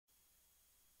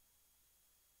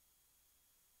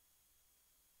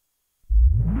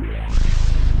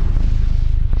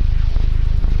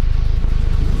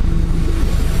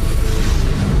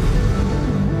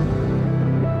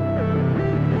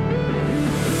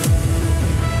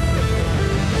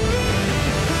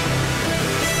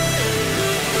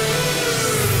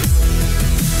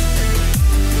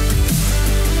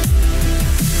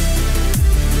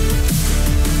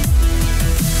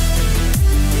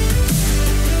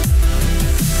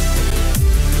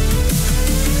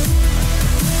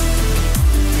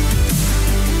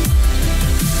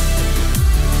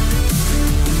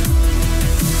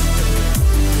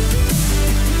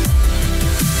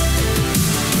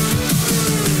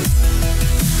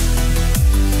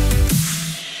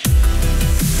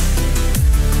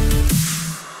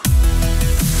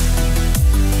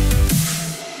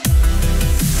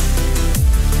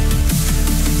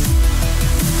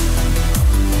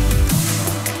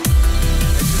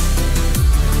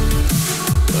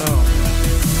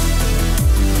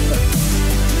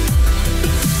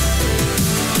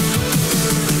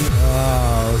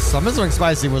Mr.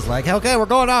 Spicy was like, okay, we're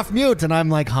going off mute. And I'm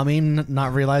like humming,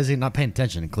 not realizing, not paying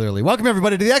attention, clearly. Welcome,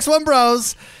 everybody, to the X1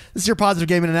 Bros. This is your positive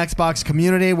gaming and Xbox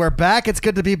community. We're back. It's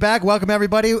good to be back. Welcome,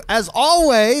 everybody. As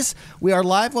always, we are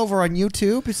live over on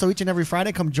YouTube. So each and every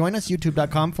Friday, come join us,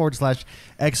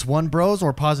 youtube.com/X1 Bros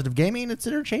or Positive Gaming. It's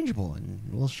interchangeable,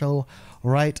 and we'll show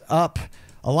right up.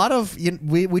 A lot of,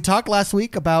 we talked last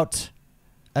week about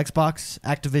Xbox,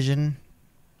 Activision.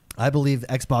 I believe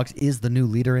Xbox is the new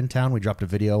leader in town. We dropped a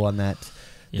video on that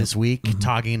this week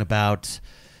talking about,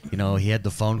 he had the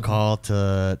phone call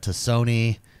to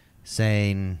Sony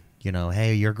saying,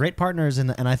 hey, you're great partners.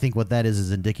 And I think what that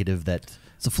is indicative that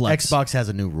it's a flex. Xbox has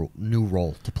a new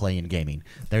role to play in gaming.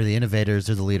 They're the innovators.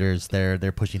 They're the leaders.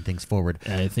 They're pushing things forward.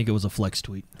 I think it was a flex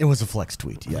tweet. It was a flex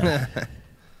tweet, yeah.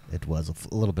 It was a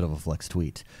little bit of a flex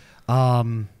tweet.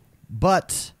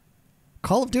 But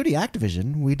Call of Duty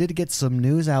Activision, we did get some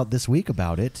news out this week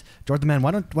about it. Jordan, man, why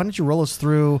don't you roll us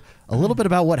through a little bit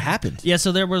about what happened? Yeah,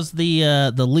 so there was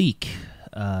the leak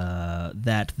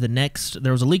that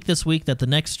there was a leak this week that the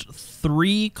next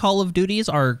 3 Call of Duties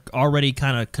are already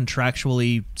kind of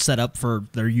contractually set up for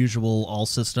their usual all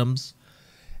systems.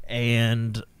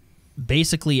 And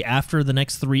basically after the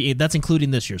next 3, that's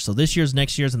including this year. So this year's,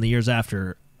 next year's, and the years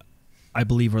after, I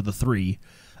believe, are the 3.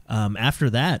 After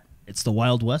that, it's the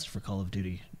Wild West for Call of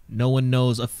Duty. No one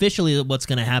knows officially what's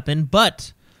going to happen,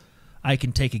 but I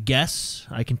can take a guess.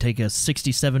 I can take a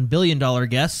 $67 billion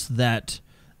guess that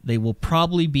they will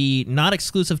probably be not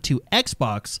exclusive to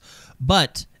Xbox,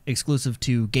 but exclusive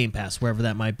to Game Pass, wherever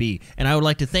that might be. And I would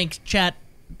like to thank chat.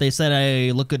 They said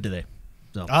I look good today.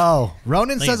 So. Oh,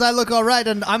 Ronan says I look all right,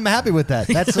 and I'm happy with that.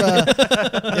 That's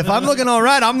if I'm looking all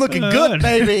right, I'm looking good,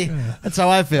 baby. That's how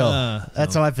I feel.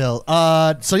 That's how I feel.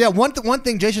 So yeah, one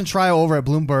thing, Jason Schreier over at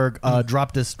Bloomberg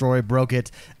dropped this story, broke it.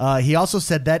 He also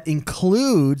said that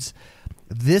includes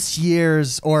this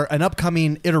year's or an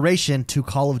upcoming iteration to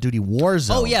Call of Duty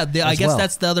Warzone. Oh yeah, I guess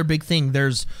that's the other big thing.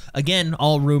 There's again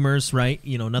all rumors, right?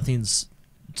 Nothing's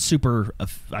super,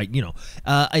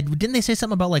 didn't they say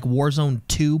something about like Warzone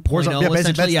 2.0?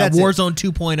 Essentially, Warzone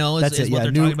 2.0 is what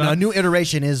they're talking about. A new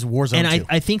iteration is Warzone 2. And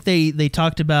I think they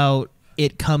talked about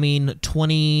it coming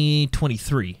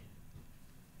 2023.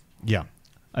 Yeah.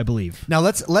 I believe. Now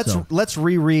let's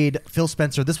reread Phil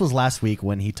Spencer. This was last week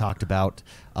when he talked about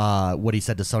what he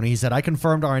said to Sony. He said, "I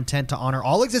confirmed our intent to honor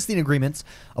all existing agreements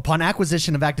upon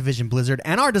acquisition of Activision Blizzard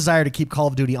and our desire to keep Call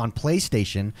of Duty on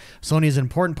PlayStation. Sony is an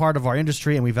important part of our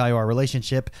industry and we value our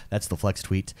relationship." That's the flex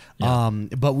tweet. Yeah.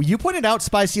 But you pointed out,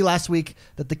 Spicy, last week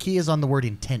that the key is on the word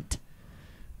intent.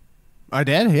 I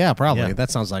did? Yeah, probably. Yeah.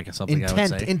 That sounds like something I would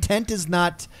say. Intent is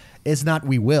not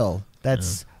we will.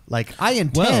 That's like I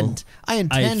intend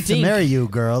to marry you,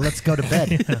 girl. Let's go to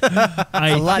bed. It's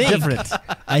a lot different.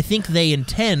 I think they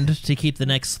intend to keep the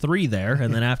next 3 there,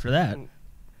 and then after that,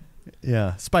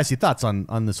 yeah. Spicy thoughts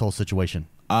on this whole situation.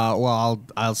 Well,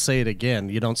 I'll say it again.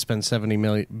 You don't spend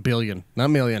billion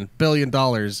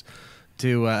dollars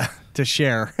to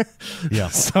share. Yeah.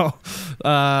 So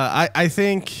I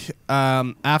think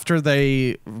after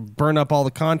they burn up all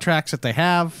the contracts that they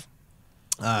have,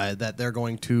 that they're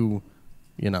going to,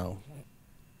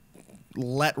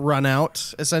 let run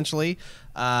out, essentially.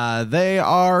 They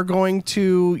are going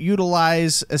to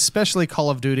utilize, especially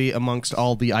Call of Duty, amongst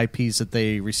all the IPs that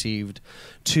they received,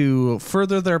 to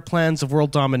further their plans of world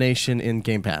domination in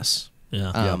Game Pass.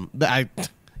 Yeah. I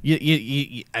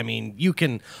mean, you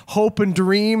can hope and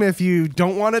dream if you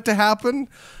don't want it to happen,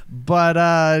 but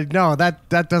no,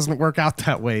 that doesn't work out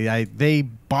that way. They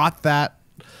bought that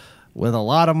with a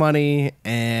lot of money,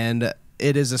 and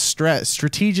it is a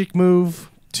strategic move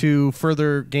to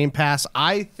further Game Pass.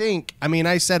 I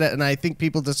said it, and I think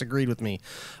people disagreed with me,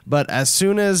 but as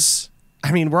soon as,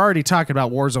 we're already talking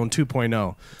about Warzone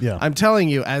 2.0. Yeah. I'm telling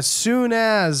you, as soon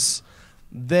as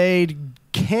they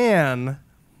can,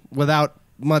 without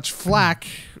much flack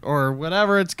or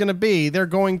whatever it's going to be, they're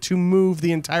going to move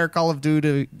the entire Call of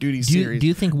Duty series. Do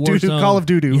you think Warzone... Call of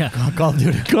Duty. Yeah.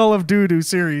 Call of Duty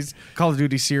series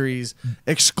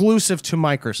exclusive to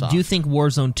Microsoft. Do you think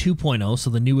Warzone 2.0,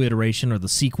 so the new iteration or the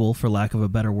sequel, for lack of a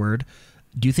better word,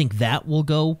 do you think that will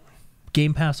go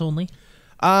Game Pass only?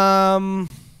 Or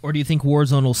do you think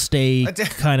Warzone will stay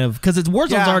kind of... Because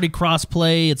Warzone's already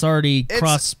cross-play, it's already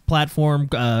cross-platform,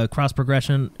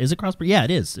 cross-progression. Is it cross-progression? Yeah, it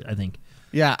is, I think.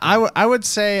 Yeah, I would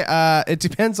say it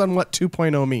depends on what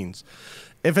 2.0 means.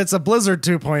 If it's a Blizzard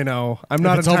 2.0, I'm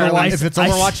not entirely... If it's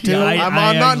Overwatch 2,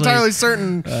 I'm not entirely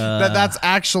certain that that's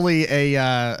actually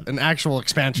an actual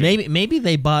expansion. Maybe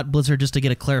they bought Blizzard just to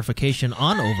get a clarification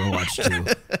on Overwatch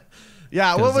 2.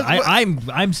 Yeah, what 'Cause was, what,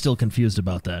 I'm still confused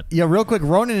about that. Yeah, real quick,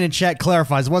 Ronan in chat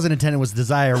clarifies. It wasn't intended, it was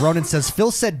desire. Ronan says,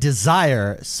 Phil said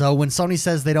desire. So when Sony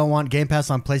says they don't want Game Pass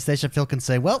on PlayStation, Phil can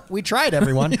say, well, we tried,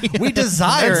 everyone. We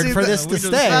desired See, for this to stay.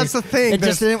 that's the thing. It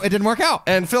just didn't work out.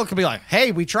 and Phil could be like,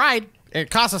 "Hey, we tried. It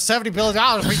cost us $70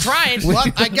 billion. We tried.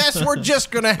 But I guess we're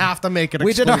just gonna have to make it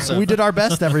We exclusive." did our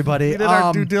best, everybody. We did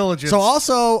our due diligence. So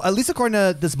also, at least according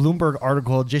to this Bloomberg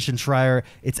article, Jason Schreier,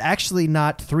 it's actually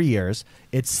not 3 years.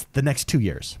 It's the next 2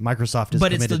 years. Microsoft is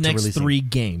But it's committed the to next releasing. 3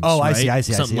 games. Oh, I right?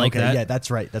 see. Something like okay, that. yeah,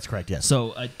 that's right. That's correct. Yes.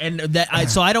 So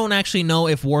so I don't actually know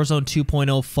if Warzone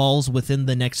 2.0 falls within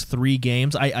the next 3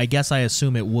 games. I guess I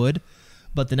assume it would,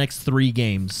 but the next 3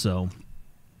 games. So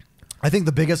I think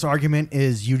the biggest argument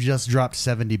is you just dropped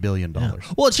 $70 billion.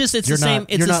 well, it's the same.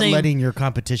 It's you're the not same. letting your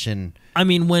competition. I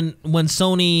mean, when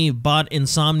Sony bought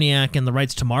Insomniac and the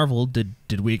rights to Marvel, did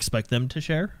we expect them to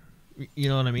share? You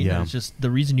know what I mean? Yeah. It's just the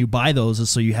reason you buy those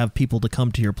is so you have people to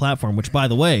come to your platform. Which, by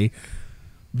the way,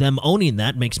 them owning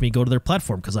that makes me go to their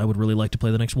platform because I would really like to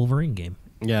play the next Wolverine game.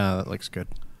 Yeah, that looks good.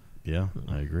 Yeah,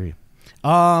 I agree.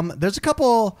 There's a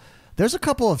couple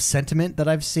of sentiment that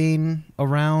I've seen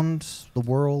around the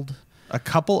world. A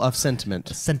couple of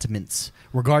Sentiments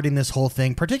regarding this whole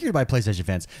thing, particularly by PlayStation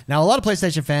fans. Now, a lot of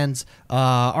PlayStation fans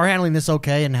are handling this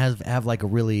okay and have like a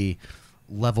really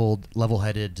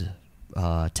level-headed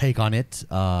take on it.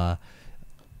 But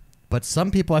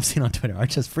some people I've seen on Twitter are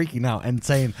just freaking out and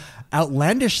saying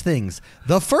outlandish things.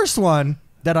 The first one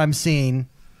that I'm seeing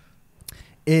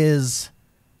is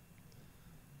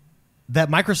that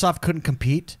Microsoft couldn't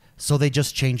compete, so they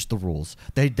just changed the rules.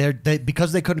 They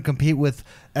because they couldn't compete with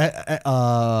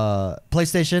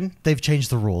PlayStation, they've changed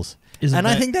the rules.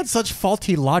 I think that's such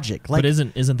faulty logic. Like, But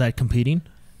isn't that competing?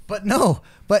 but no.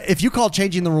 But if you call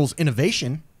changing the rules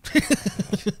innovation,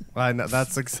 I know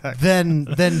that's exactly. then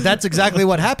that's exactly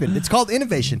what happened. It's called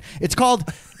innovation. That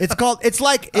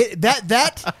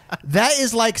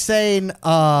is like saying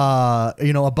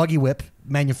a buggy whip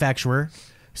manufacturer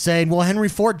saying, well, Henry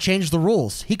Ford changed the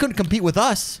rules. He couldn't compete with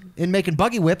us in making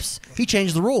buggy whips. He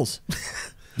changed the rules.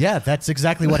 Yeah, that's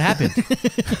exactly what happened.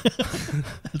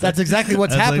 That's exactly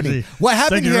what's That's happening. actually- What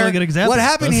happened that's a here? really good example. What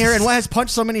happened That's- here, and what has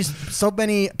punched so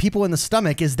many people in the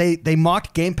stomach is they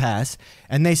mocked Game Pass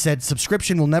and they said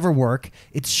subscription will never work.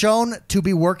 It's shown to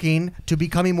be working, to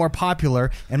becoming more popular,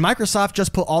 and Microsoft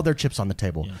just put all their chips on the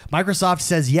table. Yeah. Microsoft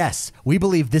says yes, we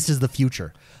believe this is the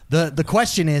future. The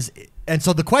question is. And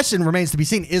so the question remains to be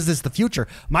seen, is this the future?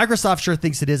 Microsoft sure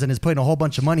thinks it is and is putting a whole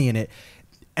bunch of money in it.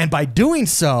 And by doing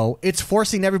so, it's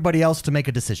forcing everybody else to make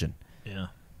a decision. Yeah.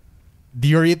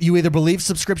 You either believe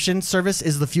subscription service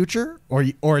is the future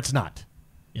or it's not.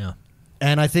 Yeah.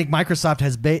 And I think Microsoft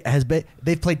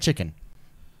they've played chicken.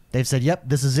 They've said, "Yep,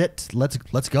 this is it. Let's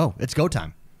go. It's go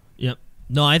time." Yep.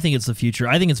 No, I think it's the future.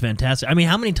 I think it's fantastic. I mean,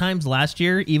 how many times last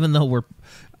year, even though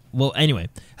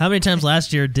how many times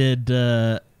last year did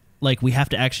we have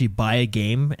to actually buy a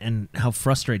game and how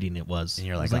frustrating it was? And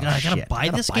you're I like, was "Oh, I gotta shit. buy I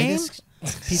gotta this buy game? this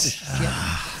piece of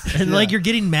shit." And you're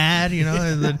getting mad,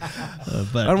 And then,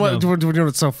 but And no.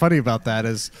 what's so funny about that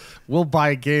is we'll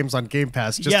buy games on Game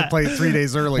Pass just to play 3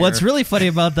 days earlier. What's really funny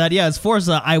about that, is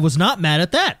Forza. I was not mad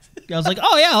at that. I was like,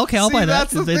 oh yeah, okay, I'll See, buy that.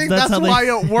 That's the thing. That's That's how why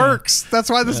it works. That's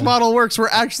why this model works. We're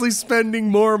actually spending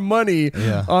more money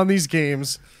Yeah. on these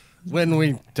games when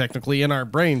we technically in our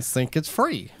brains think it's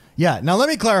free. Yeah. Now let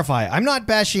me clarify. I'm not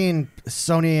bashing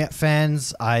Sony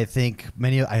fans. I think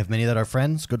I have many that are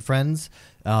friends, good friends.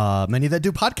 Many that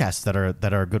do podcasts that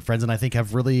are good friends, and I think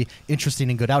have really interesting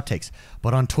and good outtakes.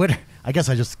 But on Twitter, I guess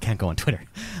I just can't go on Twitter.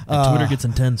 Twitter gets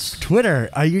intense. Twitter,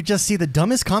 you just see the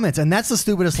dumbest comments, and that's the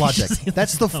stupidest logic.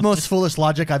 That's the most foolish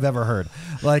logic I've ever heard.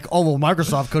 Like, oh well,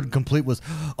 Microsoft couldn't compete with.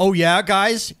 Oh yeah,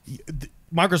 guys,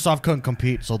 Microsoft couldn't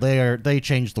compete, so they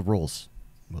changed the rules.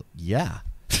 Well, yeah,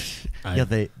 yeah,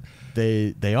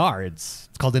 they are. It's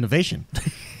called innovation.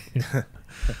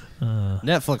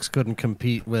 Netflix couldn't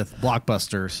compete with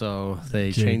Blockbuster, so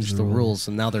they Changed changed the the rules. rules,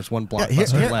 and now there's one Yeah,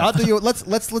 Blockbuster I'll left. do you.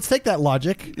 Let's take that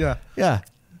logic. Yeah. Yeah.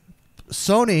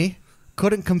 Sony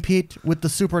couldn't compete with the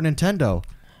Super Nintendo,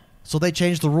 so they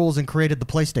changed the rules and created the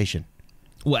PlayStation.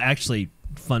 Well, actually,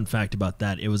 fun fact about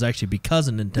that, it was actually because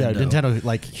of Nintendo. Yeah, Nintendo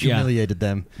like humiliated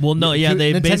them. Well, no, yeah,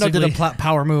 they Nintendo did basically- a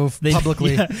power move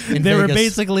publicly. Yeah, in they were Vegas.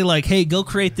 basically like, "Hey, go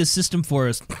create this system for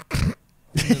us."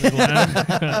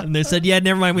 And they said, "Yeah,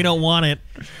 never mind, we don't want it."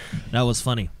 That was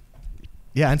funny.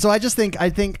 Yeah, and so I think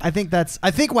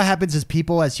what happens is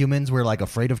people as humans, we're like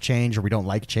afraid of change or we don't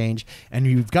like change, and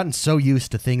you've gotten so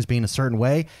used to things being a certain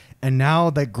way, and now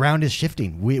the ground is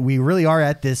shifting. We really are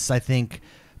at this, I think,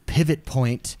 pivot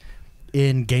point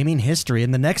in gaming history,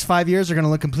 and the next 5 years are going to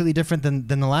look completely different than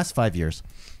the last 5 years.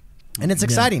 And it's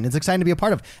exciting. It's exciting to be a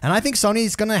part of. And I think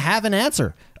Sony's going to have an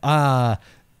answer.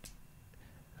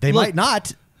 They might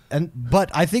not, but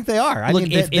I think they are. I mean,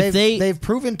 they've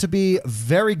proven to be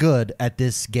very good at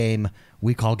this game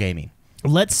we call gaming.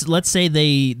 Let's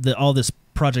say all this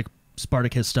Project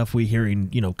Spartacus stuff we hearing,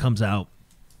 comes out.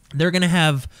 They're going to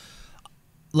have,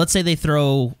 let's say they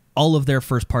throw all of their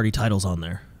first party titles on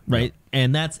there, right? Yeah.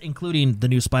 And that's including the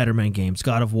new Spider-Man games,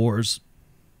 God of Wars,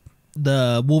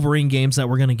 the Wolverine games that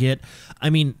we're going to get. I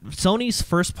mean, Sony's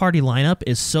first party lineup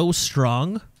is so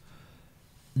strong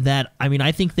that, I mean,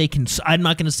 I think they can, I'm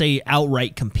not going to say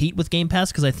outright compete with Game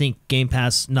Pass, because I think Game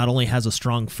Pass not only has a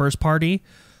strong first party,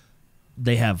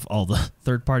 they have all the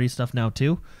third party stuff now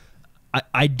too.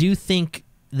 I do think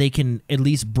they can at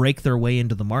least break their way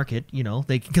into the market,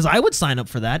 because I would sign up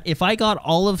for that. If I got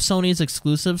all of Sony's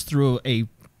exclusives through a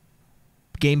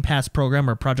Game Pass program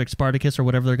or Project Spartacus or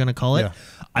whatever they're going to call it,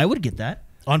 I would get that.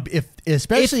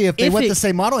 Especially if they went the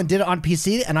same model and did it on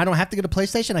PC, and I don't have to get a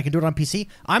PlayStation, I can do it on PC,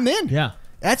 I'm in. Yeah.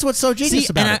 That's what's so genius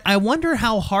about it. I wonder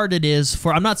how hard it is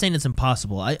for, I'm not saying it's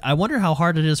impossible, I wonder how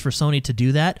hard it is for Sony to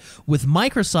do that. With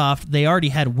Microsoft, they already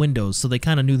had Windows, so they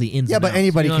kind of knew the ins and outs. Yeah, but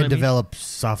anybody can develop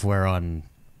software on,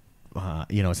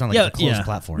 it's not like a closed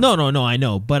platform. No, I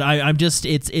know. But I'm just,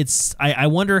 I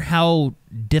wonder how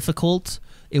difficult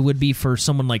it would be for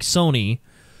someone like Sony.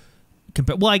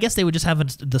 Well, I guess they would just have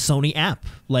the Sony app,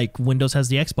 like Windows has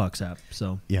the Xbox app.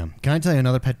 So yeah, can I tell you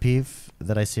another pet peeve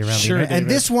that I see around Sure, the internet?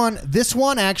 And this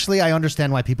one actually, I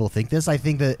understand why people think this. I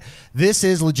think that this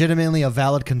is legitimately a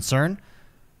valid concern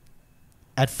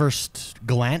at first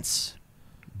glance,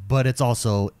 but it's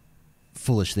also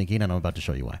foolish thinking, and I'm about to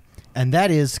show you why. And that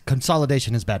is,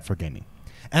 consolidation is bad for gaming.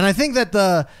 And I think that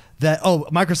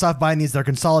Microsoft buying these, they're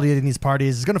consolidating these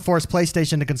parties, is going to force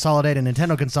PlayStation to consolidate and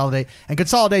Nintendo consolidate, and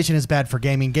consolidation is bad for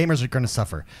gaming. Gamers are going to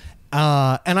suffer.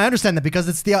 And I understand that, because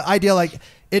it's the idea, like,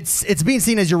 it's being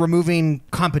seen as you're removing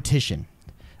competition,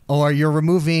 or you're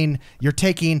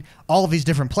taking all of these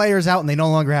different players out and they no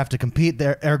longer have to compete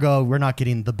there, ergo we're not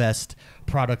getting the best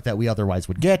product that we otherwise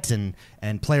would get, and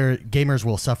gamers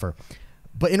will suffer.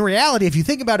 But in reality, if you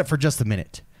think about it for just a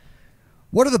minute,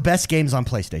 what are the best games on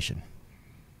PlayStation?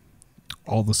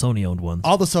 All the Sony-owned ones.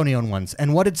 All the Sony-owned ones.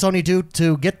 And what did Sony do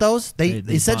to get those? They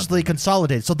essentially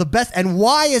consolidated. So the best, and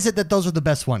why is it that those are the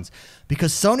best ones?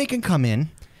 Because Sony can come in.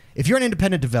 If you're an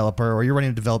independent developer, or you're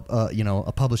running to develop,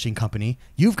 a publishing company,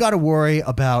 you've got to worry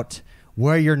about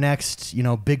where your next,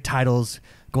 big title's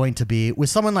going to be. With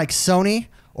someone like Sony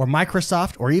or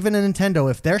Microsoft or even a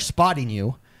Nintendo, if they're spotting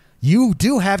you, you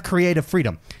do have creative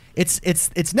freedom. It's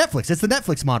Netflix. It's the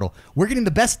Netflix model. We're getting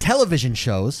the best television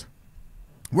shows.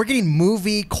 We're getting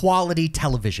movie quality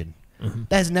television. Mm-hmm.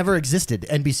 That has never existed.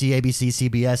 NBC, ABC,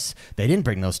 CBS, they didn't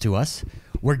bring those to us.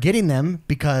 We're getting them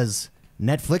because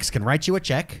Netflix can write you a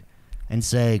check and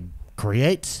say,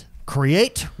 create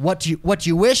what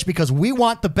you wish, because we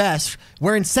want the best.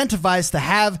 We're incentivized to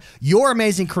have your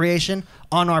amazing creation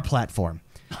on our platform.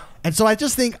 And so I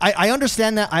just think, I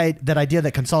understand that idea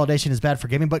that consolidation is bad for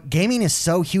gaming, but gaming is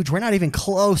so huge. We're not even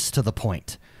close to the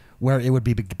point where it would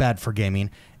be bad for gaming.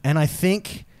 And I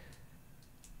think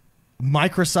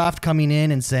Microsoft coming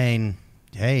in and saying,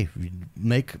 hey,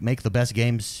 make the best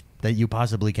games that you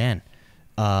possibly can,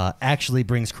 actually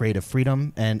brings creative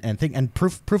freedom and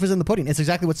proof is in the pudding. It's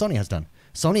exactly what Sony has done.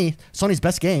 Sony's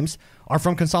best games are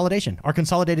from consolidation, are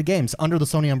consolidated games under the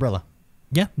Sony umbrella.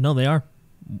 Yeah, no, they are.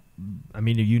 I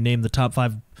mean, if you name the top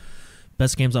 5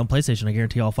 best games on PlayStation, I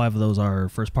guarantee all 5 of those are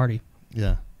first party.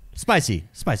 Yeah, spicy.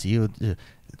 You,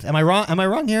 am I wrong? Am I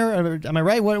wrong here? Am I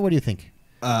right? What do you think?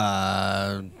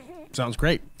 Sounds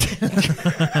great.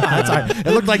 That's all right. It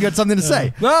looked like you had something to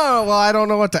say. No, well, I don't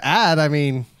know what to add. I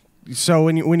mean, so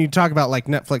when you talk about like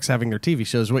Netflix having their TV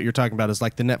shows, what you're talking about is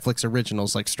like the Netflix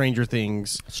originals, like Stranger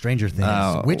Things,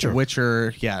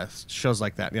 Witcher, yeah, shows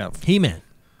like that. Yeah, He-Man.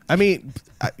 I mean,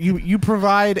 you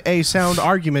provide a sound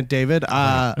argument, David.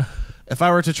 If I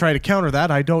were to try to counter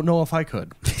that, I don't know if I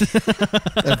could.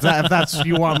 if that's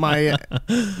you want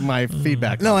my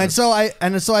feedback. No, and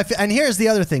here's the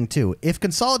other thing too. If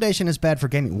consolidation is bad for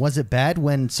gaming, was it bad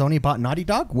when Sony bought Naughty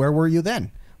Dog? Where were you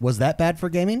then? Was that bad for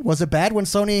gaming? Was it bad when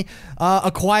Sony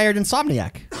acquired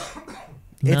Insomniac?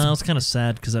 No, it's kind of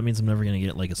sad, because that means I'm never going to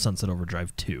get like a Sunset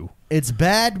Overdrive 2. It's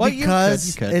bad because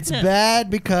you could. It's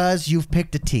bad because you've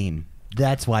picked a team.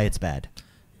 That's why it's bad.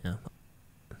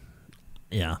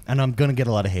 Yeah. And I'm going to get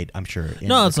a lot of hate, I'm sure.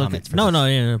 No, it's okay.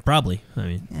 No, probably. I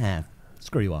mean, yeah,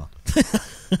 screw you all.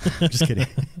 Just kidding.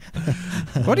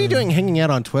 What are you doing hanging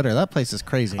out on Twitter? That place is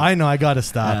crazy. I know. I got to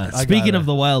stop. Speaking of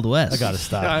the Wild West, I got to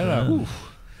stop.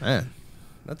 Man,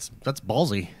 that's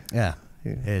ballsy. Yeah.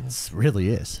 It really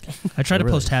is. I try to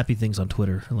Really? post happy things on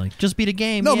Twitter, like just beat a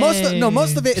game. No, yay.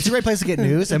 most of it. It's a great place to get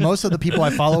news, and most of the people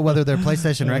I follow, whether they're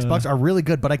PlayStation or Xbox, are really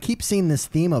good. But I keep seeing this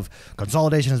theme of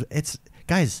consolidation. It's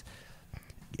guys,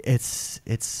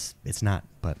 it's not,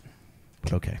 but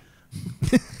okay.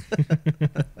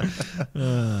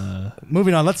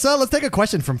 Moving on. Let's take a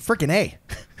question from Frickin' A.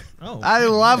 Oh, I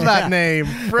love that Yeah. name.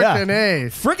 Frickin' A.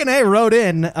 Frickin' A wrote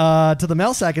in to the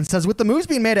mail sack and says, with the moves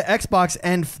being made at Xbox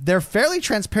and their fairly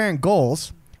transparent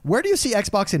goals, where do you see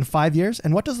Xbox in 5 years,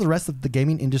 and what does the rest of the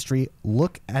gaming industry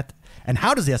look at, and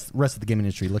how does the rest of the gaming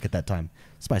industry look at that time?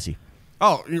 Spicy.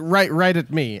 Oh, right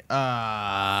at me.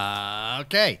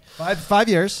 Okay. 5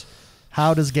 years.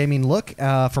 How does gaming look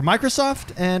for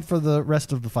Microsoft and for the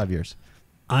rest of the 5 years?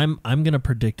 I'm gonna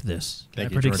predict this. Can I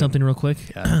Thank you, predict Jordan. something real quick?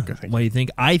 Yeah, good, thank What do you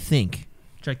think? I think.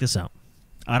 Check this out.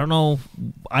 I don't know.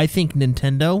 I think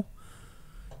Nintendo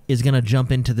is gonna jump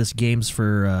into this games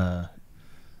for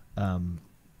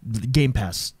Game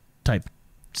Pass type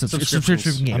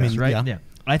subscription games, I mean, right? yeah.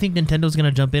 I think Nintendo's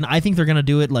gonna jump in. I think they're gonna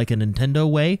do it like a Nintendo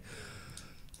way.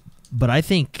 But I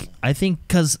think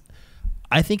because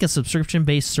I think a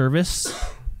subscription-based service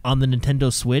on the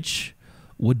Nintendo Switch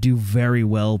would do very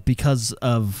well because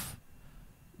of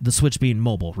the Switch being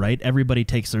mobile, right? Everybody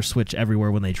takes their Switch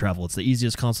everywhere when they travel. It's the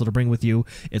easiest console to bring with you.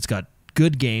 It's got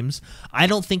good games. I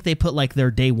don't think they put like their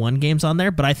day one games on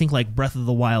there, but I think like Breath of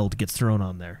the Wild gets thrown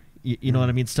on there. You know what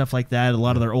I mean? Stuff like that. A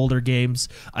lot of their older games.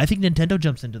 I think Nintendo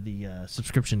jumps into the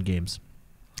subscription games.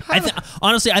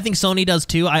 Honestly, I think Sony does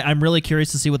too. I'm really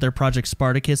curious to see what their Project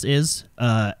Spartacus is.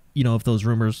 If those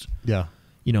rumors, Yeah.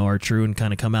 are true and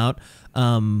kind of come out.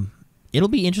 It'll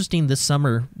be interesting this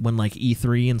summer when like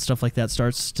E3 and stuff like that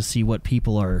starts to see what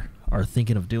people are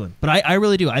thinking of doing. But I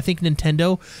really do. I think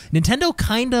Nintendo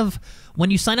kind of, when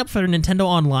you sign up for Nintendo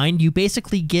Online, you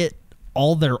basically get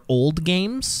all their old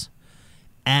games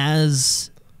as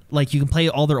like you can play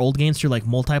all their old games through like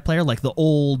multiplayer, like the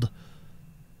old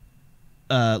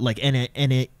like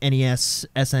NES,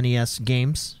 SNES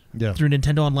games. Yeah. Through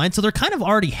Nintendo Online. So they're kind of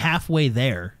already halfway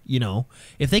there,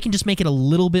 If they can just make it a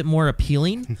little bit more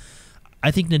appealing,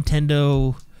 I think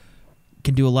Nintendo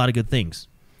can do a lot of good things.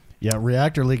 Yeah,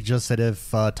 Reactor League just said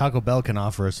if Taco Bell can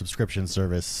offer a subscription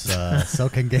service, so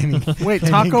can gaming. Wait,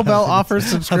 gaming Taco Bell companies. offers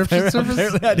subscription service?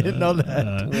 Apparently, I didn't know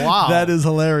that. Wow. That is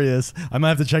hilarious. I might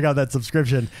have to check out that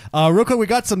subscription. Real quick, we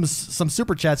got some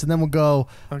super chats, and then we'll go.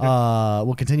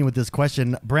 We'll continue with this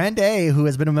question. Brand A, who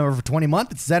has been a member for 20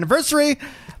 months, it's his anniversary.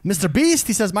 Mr. Beast,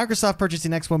 he says Microsoft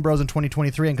purchasing X1 Bros in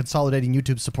 2023 and consolidating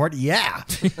YouTube support. Yeah,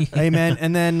 amen.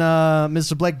 And then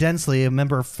Mr. Blake Densley, a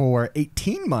member for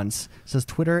 18 months, says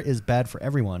Twitter is bad for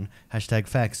everyone. Hashtag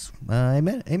facts.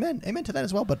 Amen to that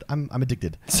as well. But I'm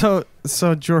addicted. So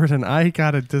Jordan, I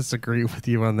gotta disagree with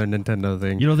you on the Nintendo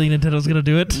thing. You don't think Nintendo's gonna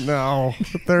do it? No,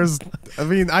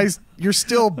 you're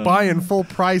still buying full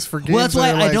price for games. Well, that's why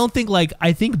that are I like- don't think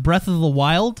I think Breath of the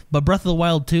Wild, but Breath of the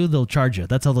Wild 2, they'll charge you.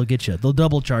 That's how they'll get you. They'll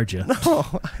double charge you.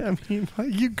 Oh, I mean,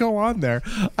 you go on there.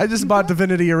 I just bought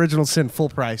Divinity Original Sin full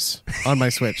price on my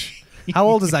Switch. How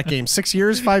old is that game? 6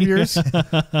 years? 5 years?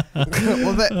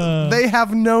 Well, they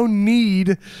have no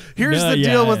need. Here's the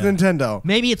deal with Nintendo.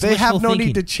 Maybe it's they wishful have no thinking.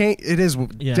 need to change. It is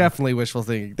Yeah. definitely wishful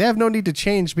thinking. They have no need to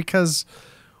change because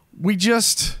we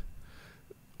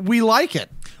like it.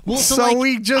 Well, so, so like,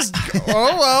 we just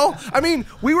oh well. I mean,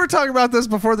 we were talking about this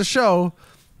before the show.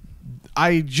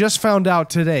 I just found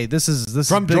out today. This is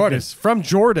From big Jordan. news. From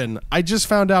Jordan. I just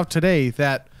found out today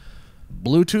that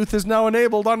Bluetooth is now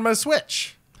enabled on my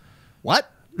Switch.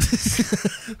 What?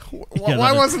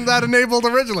 Why wasn't that enabled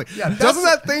originally?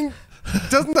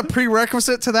 Doesn't the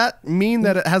prerequisite to that mean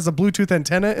that it has a Bluetooth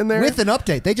antenna in there? With an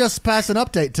update. They just passed an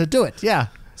update to do it. Yeah.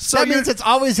 So that you're- means it's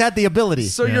always had the ability.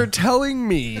 So you're telling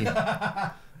me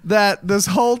that this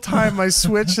whole time my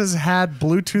Switch has had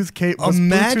Bluetooth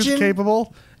Imagine-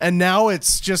 capable, and now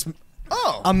it's just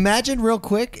Imagine real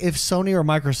quick if Sony or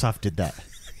Microsoft did that.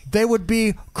 They would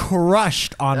be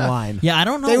crushed online. Yeah, I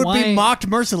don't know They would why- be mocked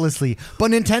mercilessly.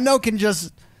 But Nintendo can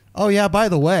just, oh yeah, by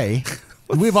the way,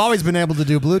 we've always been able to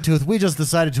do Bluetooth. We just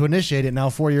decided to initiate it now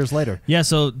 4 years later. Yeah,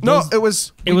 so no.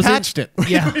 those- We was in- patched it.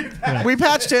 Yeah. We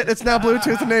patched it. It's now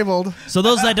Bluetooth enabled. So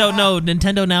those that don't know,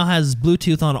 Nintendo now has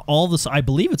Bluetooth on all the, I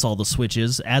believe it's all the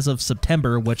Switches as of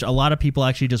September, which a lot of people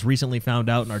actually just recently found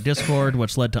out in our Discord,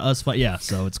 which led to us. Yeah,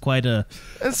 so it's quite a.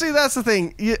 And see, that's the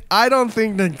thing. I don't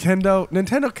think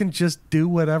Nintendo can just do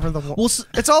whatever the. Well,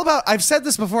 it's all about. I've said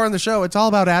this before on the show. It's all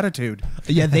about attitude.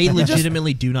 Yeah, they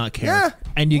legitimately do not care. Yeah,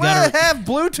 And you we gotta. have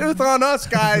Bluetooth on us,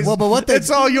 guys. Well, but what it's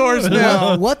all yours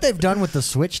now. What they've done with the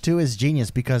Switch too is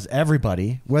genius because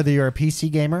everybody, whether you're a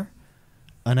PC gamer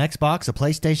an Xbox, a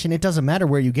PlayStation, it doesn't matter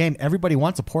where you game. Everybody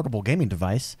wants a portable gaming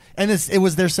device. And it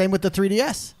was their same with the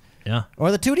 3DS Yeah.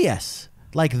 or the 2DS.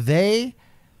 Like, they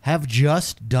have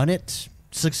just done it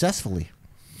successfully.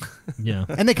 Yeah.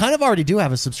 And they kind of already do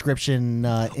have a subscription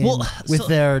with so-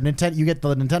 their Nintendo. You get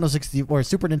the Nintendo 60 or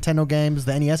Super Nintendo games,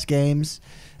 the NES games,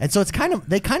 and so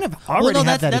they kind of already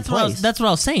have that in place. That's what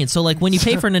I was saying. So like when you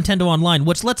pay for Nintendo Online,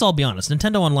 which let's all be honest,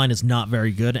 Nintendo Online is not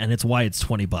very good, and it's why it's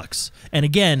 $20. And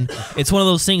again, it's one of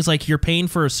those things like you're paying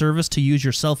for a service to use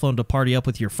your cell phone to party up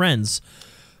with your friends,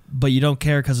 but you don't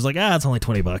care because it's like it's only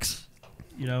 $20.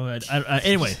 You know.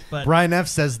 Anyway, but Brian F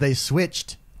says they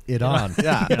switched it on.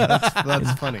 Yeah,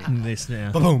 that's funny.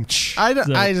 yeah. Boom.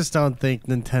 I just don't think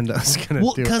Nintendo's gonna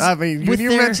Well, do it. 'cause I mean, when with you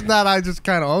their- mentioned that, I just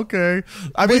kind of okay.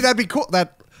 I mean, that'd be cool.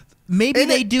 That Maybe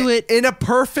they do it. in a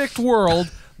perfect world.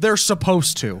 They're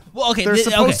supposed to. Well, okay, they're okay.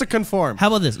 supposed to conform. How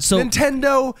about this? So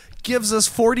Nintendo gives us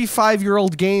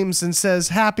 45-year-old games and says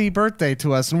happy birthday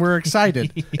to us, and we're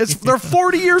excited. They're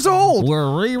 40 years old.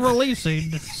 we're re-releasing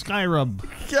Skyrim.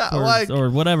 Yeah, or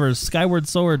whatever, Skyward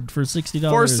Sword for $60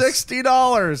 for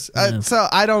 $60. Yeah. So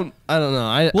I don't know.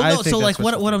 I think so like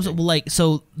that's what I'm like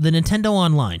so the Nintendo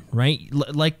Online, right?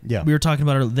 Like Yeah. we were talking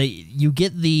about earlier, you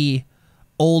get the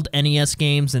old NES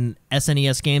games and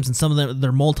SNES games and some of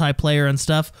their multiplayer and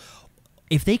stuff.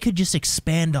 If they could just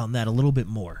expand on that a little bit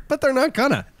more. But they're not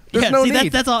gonna. There's no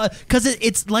need. That's all because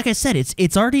it's like I said,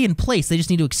 it's already in place. They just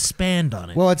need to expand on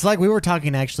it. Well, it's like we were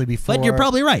talking actually before. but you're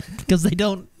probably right because they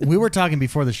don't. We were talking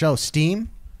before the show. Steam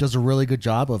does a really good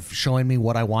job of showing me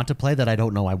what I want to play that I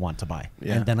don't know I want to buy.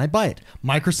 Yeah. And then I buy it.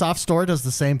 Microsoft Store does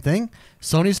the same thing.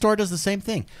 Sony Store does the same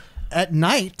thing. At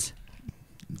night,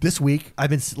 this week, I've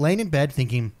been laying in bed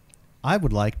thinking, I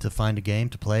would like to find a game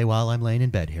to play while I'm laying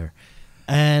in bed here.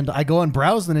 And I go and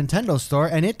browse the Nintendo Store,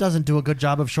 and it doesn't do a good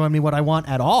job of showing me what I want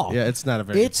at all. Yeah, it's not a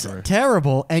very good store.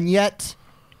 terrible, and yet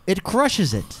it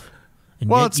crushes it. And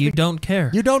Well, yet it's you be- don't care.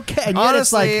 You don't care. And yet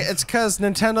Honestly, it's like, it's because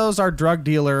Nintendo's our drug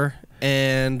dealer,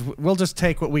 and we'll just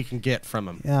take what we can get from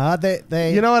them. yeah,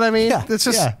 they. You know what I mean? Yeah, It's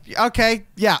just okay.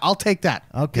 Yeah, I'll take that.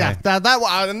 Okay.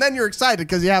 Yeah, and then you're excited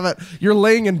because you have it. You're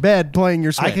laying in bed playing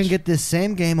your Switch. I can get this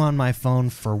same game on my phone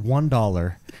for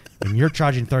 $1, and you're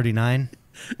charging $39.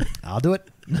 I'll do it.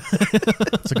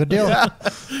 It's a good deal.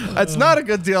 It's not a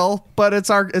good deal, but it's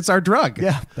our drug.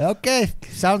 Yeah. Okay.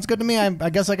 Sounds good to me. I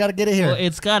guess I got to get it here. Well,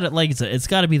 it's got to, like I said, it's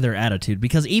got to be their attitude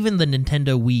because even the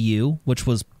Nintendo Wii U, which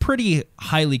was pretty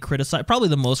highly criticized, probably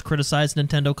the most criticized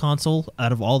Nintendo console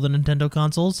out of all the Nintendo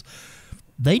consoles,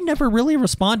 they never really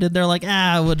responded. They're like,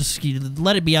 we'll just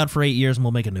let it be out for 8 years and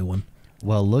we'll make a new one.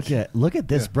 Well, look at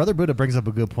this. Brother Buddha brings up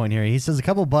a good point here. He says a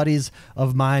couple buddies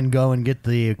of mine go and get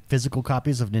the physical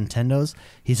copies of Nintendos.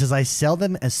 He says I sell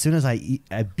them as soon as I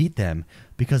beat them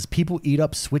because people eat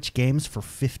up Switch games for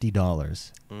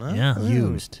 $50 Yeah.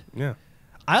 used. Yeah.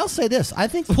 I'll say this. I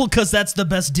think Well, because that's the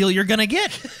best deal you're going to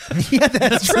get. yeah,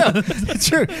 that's true. That's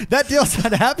true. That deal's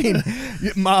not happening.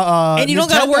 And you don't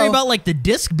got to worry about like the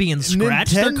disc being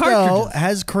scratched. They're Nintendo cartridges.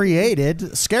 has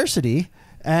created scarcity,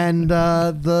 and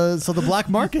the black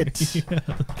market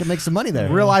can make some money there.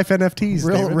 Real life NFTs.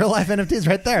 David. real life NFTs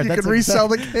right there. You can resell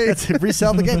the game. That's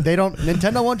resell the game.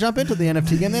 Nintendo won't jump into the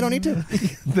NFT game. They don't need to.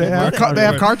 They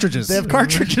have cartridges. They have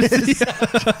cartridges.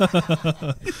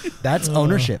 That's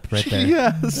ownership right there.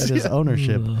 Yes, That is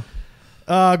ownership.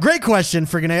 Great question,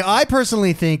 friggin' A. I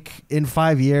personally think in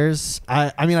 5 years,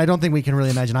 I mean, I don't think we can really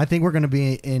imagine. I think we're going to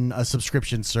be in a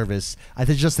subscription service. I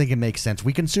just think it makes sense.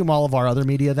 We consume all of our other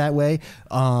media that way.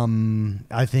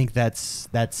 I think that's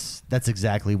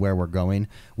exactly where we're going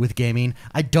with gaming.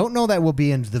 I don't know that we'll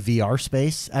be in the VR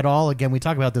space at all. Again, we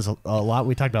talk about this a lot.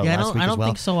 We talked about it last week I as don't well.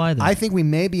 think so either. I think we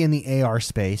may be in the AR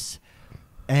space,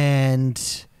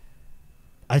 and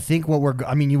I think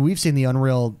we've seen the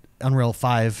Unreal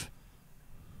 5.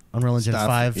 Unreal Engine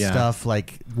 5 yeah. stuff.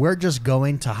 Like, we're just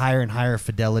going to higher and higher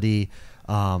fidelity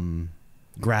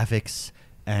graphics,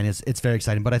 and it's very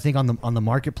exciting. But I think on the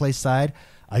marketplace side,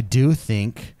 I do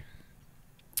think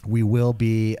we will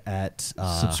be at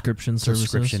Subscription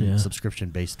services, yeah. subscription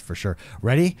based for sure.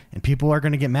 Ready? And people are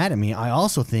going to get mad at me. I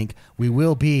also think we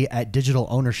will be at digital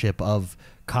ownership of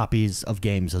copies of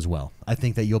games as well. I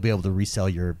think that you'll be able to resell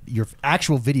your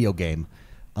actual video game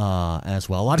as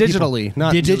well. A lot of digitally, people,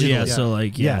 not Digitally, digitally. yeah. So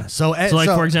like, yeah. So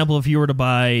for example, if you were to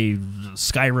buy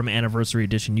Skyrim Anniversary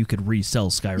Edition, you could resell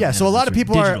Skyrim. Yeah, so a lot of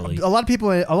people digitally. a lot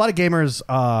of gamers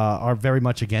are very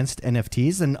much against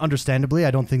NFTs, and understandably,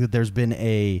 I don't think that there's been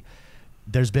a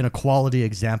quality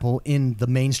example in the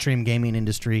mainstream gaming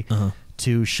industry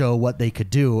to show what they could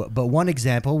do. But one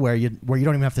example where you don't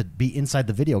even have to be inside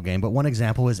the video game, but one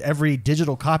example is every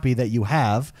digital copy that you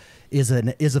have is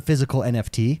a physical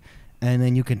NFT. and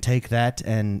then you can take that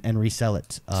and resell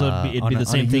it. So it'd be the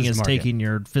same thing as market. taking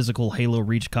your physical Halo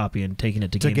Reach copy and taking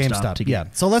it to GameStop. To get,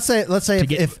 yeah. So let's say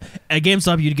if at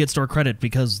GameStop you'd get store credit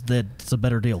because that's a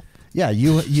better deal. yeah,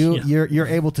 you're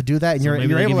able to do that, and So you're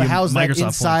maybe they able give to you house that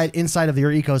Microsoft inside of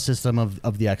your ecosystem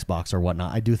of the Xbox or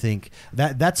whatnot. I do think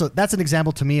that's an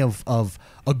example to me of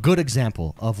a good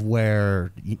example of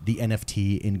where the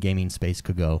NFT in gaming space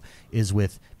could go is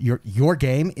with your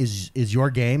game is your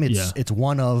game. It's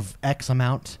one of X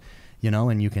amount,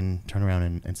 and you can turn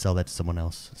around and sell that to someone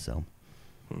else. So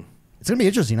it's gonna be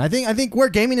interesting. I think where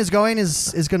gaming is going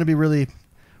is going to be really.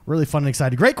 Really fun and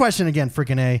exciting. Great question again,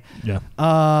 freaking A.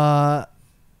 Yeah.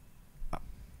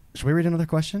 Should we read another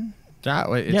question?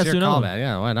 Wait, Yeah, it's your do another callback.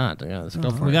 Yeah, why not? Yeah, let's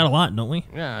go for We it. got a lot, don't we?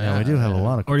 Yeah, we do have a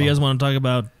lot of. Or do you guys want to talk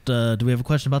about? Do we have a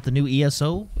question about the new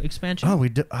ESO expansion? Oh, we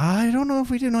do. I don't know if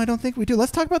we do. No, I don't think we do.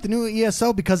 Let's talk about the new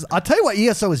ESO because I'll tell you what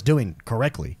ESO is doing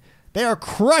correctly. They are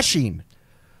crushing.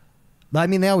 I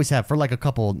mean, they always have for like a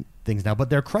couple things now,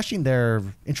 but they're crushing their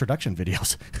introduction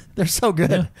videos. They're so good.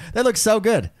 Yeah. They look so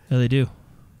good. Yeah, they do.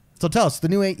 So tell us the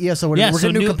new ESO. We're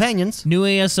getting new companions. New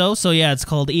ESO. So yeah, it's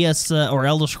called or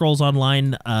Elder Scrolls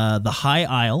Online: The High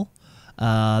Isle.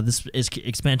 This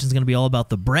expansion is going to be all about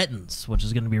the Bretons, which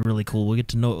is going to be really cool. We'll get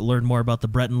to learn more about the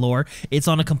Breton lore. It's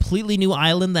on a completely new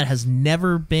island that has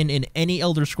never been in any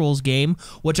Elder Scrolls game,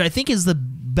 which I think is the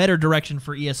better direction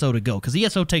for ESO to go, because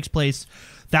ESO takes place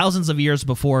thousands of years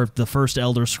before the first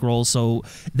Elder Scrolls, so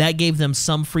that gave them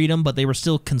some freedom, but they were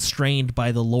still constrained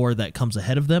by the lore that comes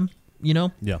ahead of them.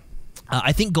 Yeah.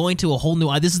 I think going to a whole new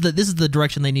this is the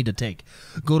direction they need to take.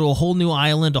 Go to a whole new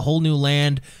island, a whole new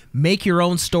land, make your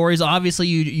own stories. Obviously,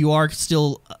 you are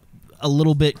still a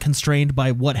little bit constrained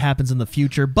by what happens in the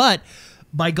future, but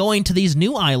by going to these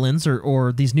new islands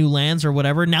or these new lands or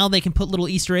whatever, now they can put little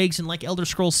Easter eggs in like Elder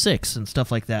Scrolls 6 and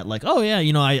stuff like that. Like, oh yeah,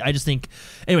 I just think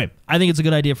anyway, I think it's a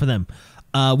good idea for them.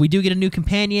 We do get a new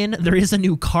companion. There is a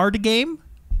new card game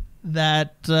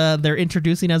that they're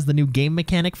introducing as the new game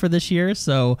mechanic for this year.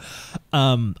 So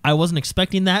I wasn't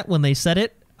expecting that when they said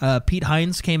it. Pete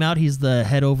Hines came out. He's the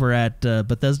head over at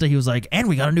Bethesda. He was like, and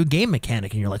we got a new game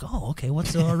mechanic. And you're like, oh, okay,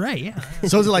 what's all right, yeah.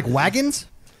 So is it like wagons?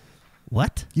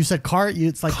 What? You said car.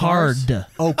 It's like Card. Cars?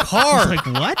 Oh, card. Like,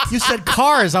 what? You said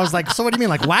cars. I was like, so what do you mean,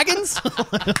 like wagons?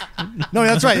 No,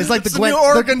 that's right. It's like the It's the Gwen, new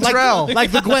Oregon like, Trail.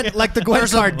 like the Gwen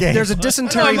card game. There's a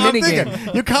dysentery I'm mini thinking,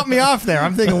 game. You cut me off there.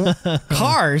 I'm thinking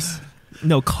cars.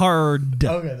 No, card.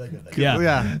 Okay. Yeah.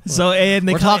 Yeah. So and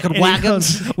they We're talking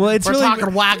wagons. Well, it's We're really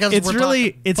talking wagons. It's We're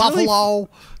really talking it's buffalo. really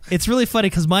it's really funny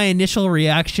because my initial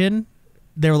reaction,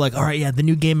 they were like, all right, yeah, the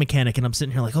new game mechanic. And I'm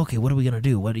sitting here like, okay, what are we going to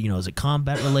do? What, is it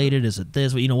combat related? Is it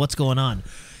this? What's going on?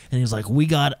 And he was like, we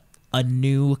got a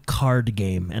new card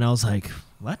game. And I was like,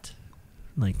 what?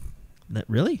 Like, that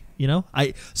really?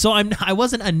 I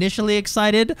wasn't initially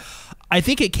excited. I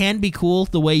think it can be cool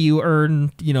the way you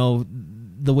earn,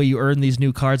 the way you earn these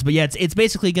new cards. But yeah, it's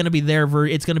basically going to be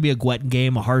it's going to be a Gwent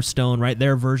game, a Hearthstone, right?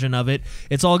 Their version of it.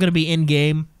 It's all going to be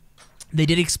in-game. They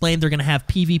did explain they're going to have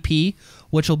PvP,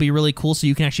 which will be really cool, so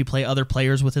you can actually play other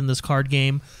players within this card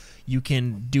game. You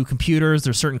can do computers.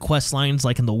 There's certain quest lines,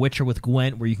 like in The Witcher with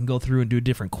Gwent, where you can go through and do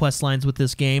different quest lines with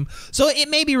this game. So it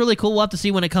may be really cool. We'll have to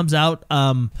see when it comes out.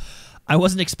 I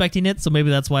wasn't expecting it, so maybe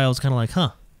that's why I was kind of like,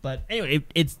 huh. But anyway,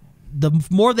 it's the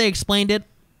more they explained it,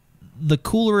 the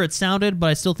cooler it sounded, but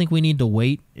I still think we need to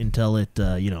wait until it,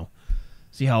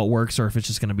 see how it works, or if it's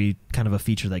just going to be kind of a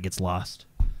feature that gets lost.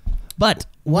 But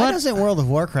Why doesn't World of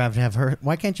Warcraft have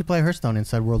Why can't you play Hearthstone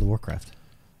inside World of Warcraft?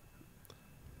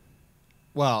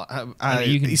 Well,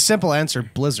 you can- simple answer: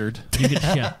 Blizzard. You could,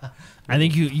 yeah, I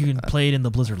think you can play it in the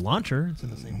Blizzard launcher. It's in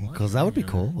the same one. Because that would be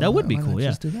cool. That would be Why not cool. Yeah,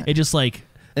 just do that? it just like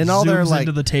And all their, zooms like-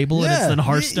 into the table and it's then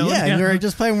Hearthstone. Yeah, and you're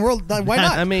just playing World. Why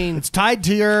not? I mean- it's tied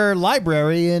to your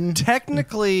library and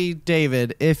Technically,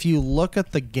 David, if you look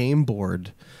at the game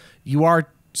board, you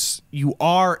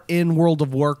are in World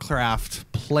of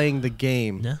Warcraft playing the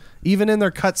game. Yeah. Even in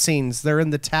their cutscenes, they're in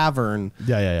the tavern.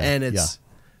 Yeah. And it's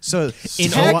so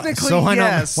In- technically so why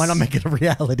yes. not? Why not make it a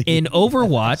reality? in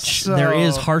Overwatch, So- there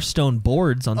is Hearthstone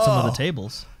boards on some of the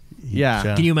tables.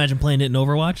 Yeah. Can you imagine playing it in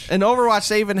Overwatch? In Overwatch,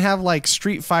 they even have like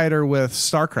Street Fighter with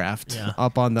StarCraft Yeah.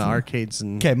 up on the arcades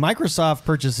and Okay, Microsoft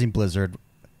purchasing Blizzard.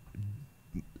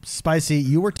 Spicy,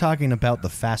 you were talking about the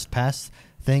Fast Pass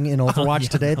thing in Overwatch yeah,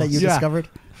 today that you Yeah. discovered.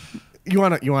 You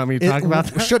want me to talk about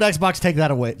that? Should Xbox take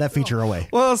that away? That feature away?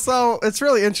 Well, so it's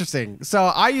really interesting. So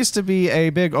I used to be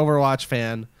a big Overwatch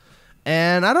fan,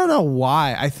 and I don't know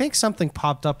why. I think something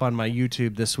popped up on my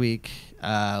YouTube this week,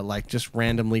 like just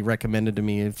randomly recommended to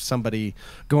me if somebody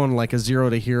going like a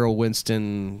 0 to hero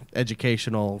Winston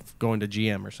educational going to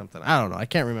GM or something. I don't know. I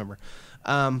can't remember.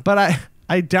 But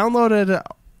I downloaded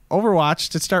Overwatch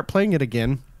to start playing it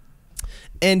again.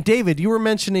 And David, you were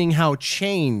mentioning how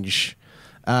change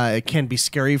it can be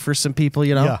scary for some people,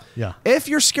 you know? Yeah. If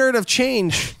you're scared of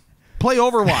change, play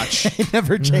Overwatch. It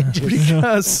never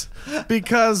changes.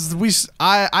 because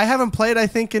I haven't played, I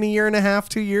think, in a year and a half,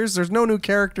 2 years. There's no new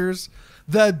characters.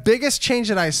 The biggest change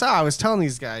that I saw, I was telling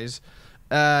these guys,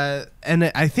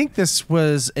 and I think this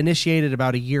was initiated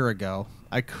about a year ago.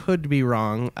 I could be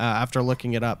wrong after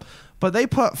looking it up. But they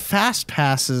put fast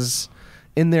passes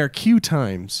in their queue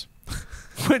times,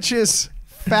 which is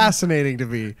fascinating to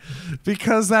me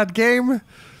because that game,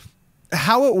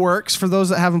 how it works for those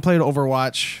that haven't played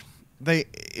Overwatch,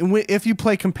 if you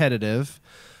play competitive,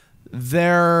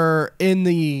 they're in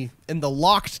the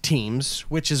locked teams,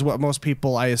 which is what most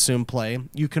people I assume play.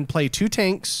 You can play 2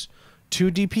 tanks,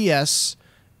 2 DPS,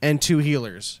 and 2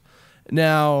 healers.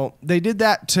 Now, they did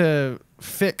that to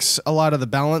fix a lot of the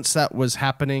balance that was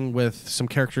happening with some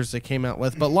characters they came out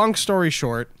with. But long story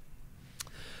short,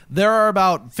 there are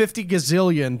about 50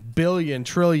 gazillion, billion,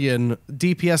 trillion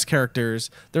DPS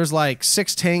characters. There's like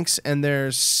 6 tanks and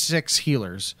there's 6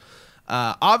 healers.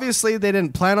 Obviously, they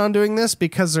didn't plan on doing this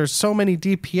because there's so many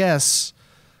DPS.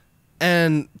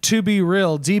 And to be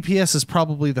real, DPS is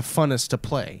probably the funnest to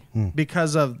play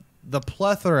because of the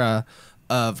plethora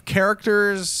of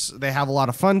characters. They have a lot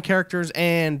of fun characters,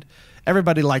 and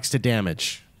everybody likes to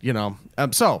damage, you know.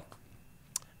 So,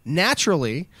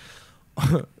 naturally,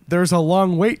 there's a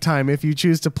long wait time if you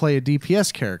choose to play a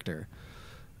DPS character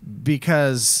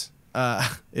because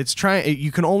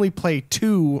you can only play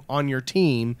 2 on your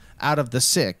team out of the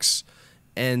 6,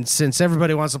 and since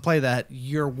everybody wants to play that,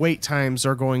 your wait times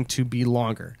are going to be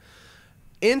longer.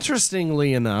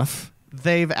 Interestingly enough,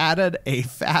 they've added a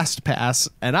fast pass,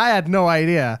 and I had no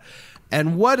idea.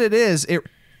 And what it is,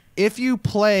 if you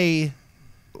play,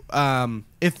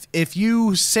 if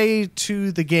you say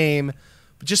to the game,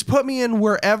 just put me in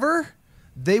wherever,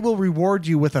 they will reward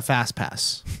you with a fast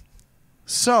pass.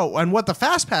 So, and what the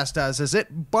fast pass does is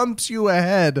it bumps you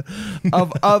ahead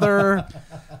of other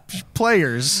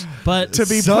players, But to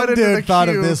be Some put into dude the thought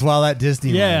queue. of this while at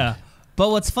Disneyland. yeah. But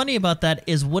what's funny about that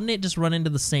is, wouldn't it just run into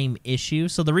the same issue?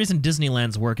 So the reason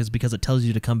Disneyland's work is because it tells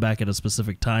you to come back at a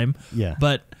specific time. Yeah.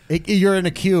 But You're in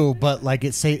a queue, but like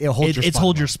it holds your it's spot.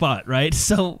 hold your spot, right?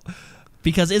 So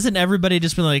because isn't everybody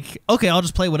just been like, okay, I'll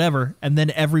just play whatever, and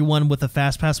then everyone with a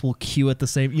fast pass will queue at the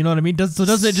same. You know what I mean?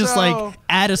 Doesn't it just like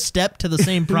add a step to the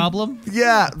same problem?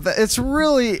 Yeah, it's a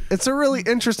really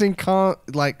interesting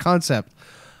concept.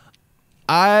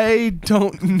 I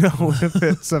don't know if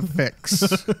it's a fix.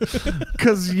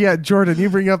 Because, yeah, Jordan, you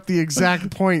bring up the exact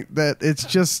point that it's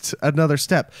just another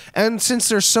step. And since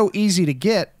they're so easy to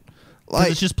get,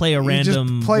 like, it's just play a you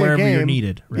random just play a wherever you're game.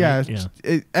 needed. Right?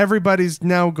 Yeah, everybody's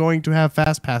now going to have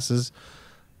fast passes.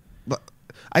 But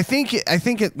I think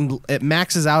it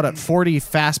maxes out at 40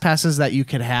 fast passes that you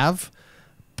can have.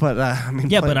 But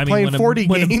playing 40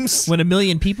 games when a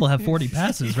million people have 40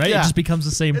 passes, right? Yeah. It just becomes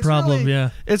the same It's problem. really- Yeah.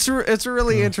 It's a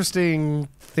really interesting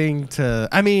thing to.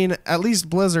 I mean, at least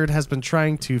Blizzard has been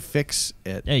trying to fix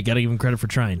it. Yeah, you got to give them credit for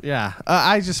trying. Yeah,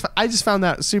 I just found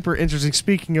that super interesting.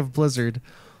 Speaking of Blizzard,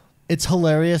 It's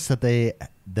hilarious that they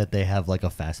have like a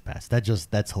fast pass.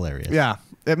 That's hilarious. yeah,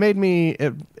 it made me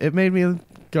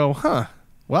go, huh?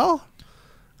 Well,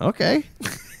 okay.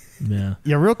 Yeah.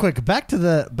 Yeah, real quick, back to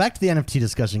the NFT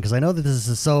discussion, because I know that this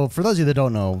is so. For those of you that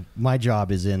don't know, my job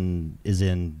is in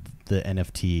the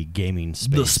NFT gaming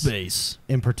space. The space.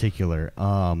 In particular.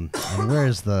 And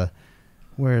where's the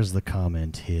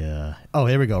comment here? Oh,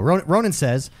 here we go. Ronan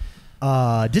says,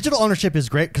 digital ownership is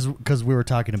great because we were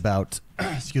talking about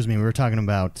we were talking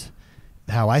about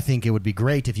how I think it would be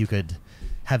great if you could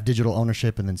have digital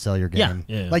ownership and then sell your game.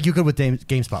 Yeah. Like you could with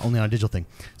GameSpot, only on a digital thing.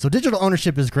 So digital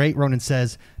ownership is great, Ronan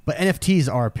says, but NFTs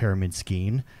are a pyramid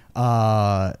scheme.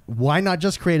 Why not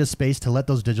just create a space to let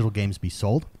those digital games be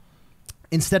sold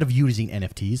instead of using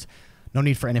NFTs? No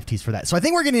need for NFTs for that. So I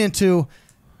think we're getting into,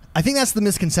 I think that's the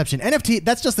misconception. NFT,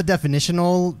 that's just a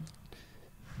definitional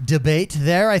debate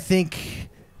there. I think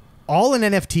all an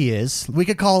NFT is, we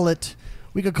could call it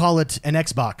an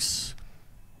Xbox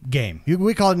game.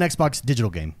 We call it an Xbox digital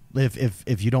game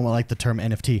if you don't like the term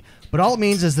NFT. But all it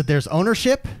means is that there's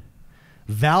ownership,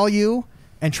 value,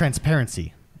 and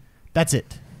transparency. That's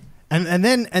it. And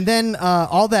then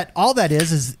all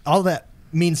that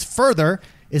means further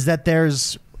is that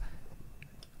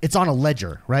it's on a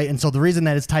ledger, right? And so the reason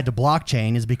that it's tied to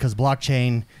blockchain is because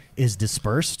blockchain is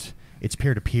dispersed. It's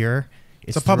peer to peer.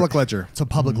 It's a public ledger. It's a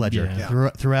public ledger yeah.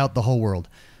 throughout the whole world.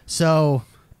 So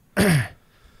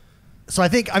So I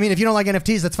think, I mean, if you don't like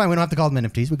NFTs, that's fine. We don't have to call them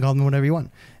NFTs. We can call them whatever you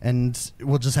want, and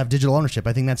we'll just have digital ownership.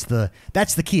 I think that's the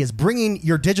key, is bringing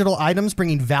your digital items,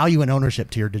 bringing value and ownership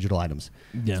to your digital items.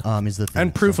 Yeah. Is the thing.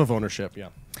 And proof of ownership, yeah.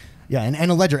 Yeah,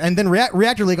 and a ledger. And then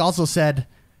Reactor League also said,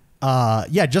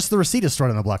 just the receipt is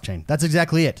stored on the blockchain. That's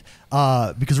exactly it.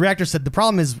 Because Reactor said the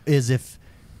problem is if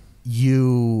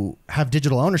you have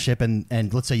digital ownership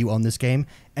and let's say you own this game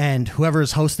and whoever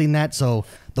is hosting that, so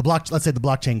let's say the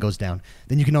blockchain goes down,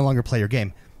 then you can no longer play your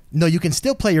game. No, you can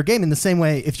still play your game in the same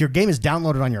way. If your game is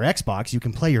downloaded on your Xbox, you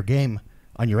can play your game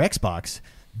on your Xbox.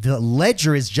 The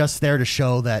ledger is just there to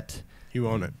show that You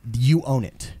own it. you own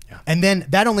it. Yeah. And then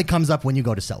that only comes up when you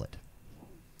go to sell it.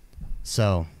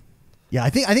 So, yeah, I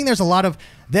think there is a lot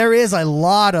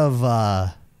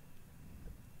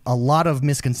of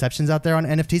misconceptions out there on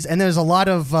NFTs, and there's a lot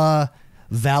of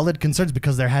valid concerns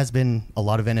because there has been a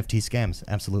lot of NFT scams.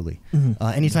 Absolutely.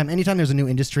 Mm-hmm. Anytime there's a new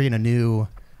industry and a new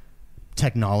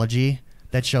technology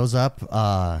that shows up,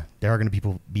 there are going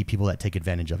to be people that take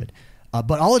advantage of it.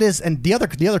 But all it is, and the other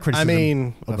criticism. I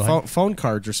mean, Oh, go ahead. phone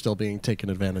cards are still being taken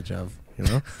advantage of. You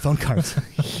know, Phone cards,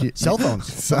 cell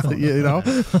phones. so, you know.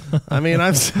 I mean,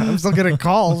 I'm still getting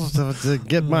calls to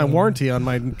get my warranty on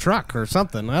my truck or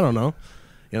something. I don't know.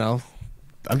 You know,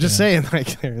 I'm just saying,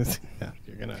 like, you're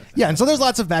gonna. Yeah, and so there's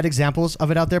lots of bad examples of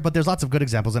it out there, but there's lots of good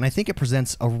examples, and I think it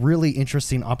presents a really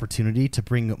interesting opportunity to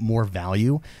bring more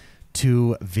value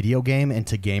to video game and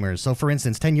to gamers. So, for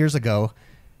instance, 10 years ago,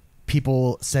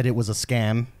 people said it was a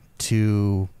scam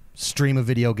to stream a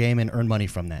video game and earn money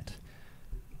from that.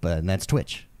 And that's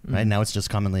Twitch, right? Now it's just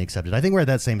commonly accepted. I think we're at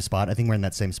that same spot. I think we're in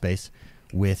that same space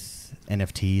with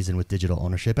NFTs and with digital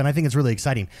ownership, and I think it's really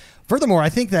exciting. Furthermore, I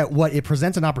think that what it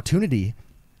presents an opportunity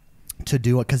to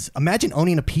do, because imagine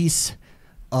owning a piece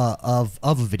of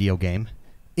a video game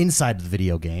inside the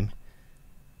video game.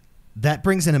 That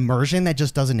brings an immersion that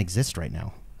just doesn't exist right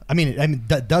now. I mean,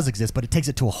 that does exist, but it takes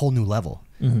it to a whole new level.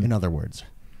 In other words.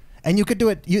 And you could do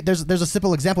it. There's a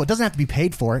simple example. It doesn't have to be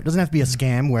paid for. It doesn't have to be a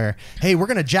scam where, hey, we're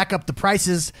going to jack up the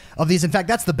prices of these. In fact,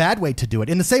 that's the bad way to do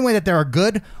it. In the same way that there are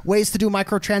good ways to do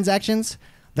microtransactions,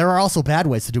 there are also bad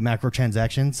ways to do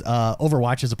microtransactions.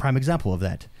 Overwatch is a prime example of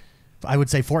that. I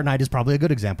would say Fortnite is probably a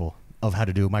good example of how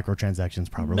to do microtransactions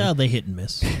properly. No, they hit and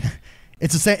miss.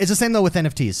 It's the same though with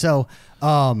NFTs. So,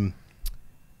 an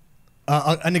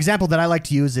example that I like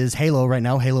to use is Halo. Right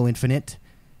now, Halo Infinite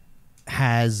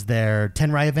has their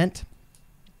Tenrai event.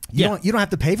 You don't have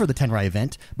to pay for the Tenrai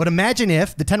event, but imagine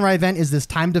if the Tenrai event is this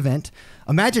timed event.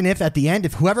 Imagine if at the end,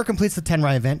 if whoever completes the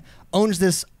Tenrai event owns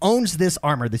this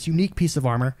armor, this unique piece of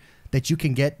armor that you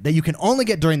can only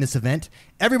get during this event.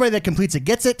 Everybody that completes it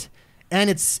gets it, and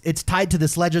it's tied to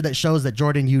this ledger that shows that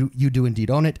Jordan, you do indeed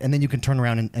own it, and then you can turn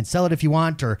around and sell it if you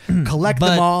want, or collect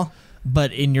them all.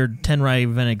 But in your Tenrai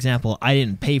event example, I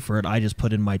didn't pay for it. I just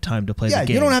put in my time to play the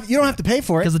game. You don't have to pay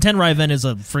for it because the Tenrai event is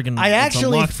a friggin' it's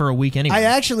unlocked for a week anyway. I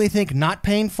actually think not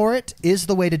paying for it is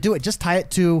the way to do it. Just tie it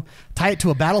to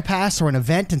a battle pass or an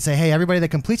event and say, hey, everybody that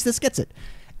completes this gets it.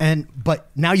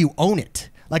 But now you own it.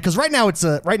 Like, because right now it's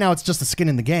just a skin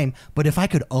in the game. But if I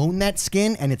could own that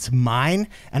skin and it's mine,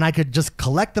 and I could just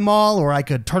collect them all, or I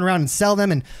could turn around and sell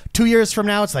them, and 2 years from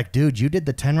now it's like, dude, you did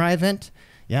the Tenrai event?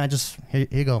 Yeah, here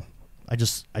you go. I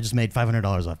just made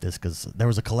 $500 off this because there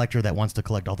was a collector that wants to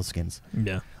collect all the skins.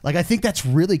 Yeah. Like, I think that's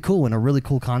really cool and a really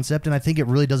cool concept, and I think it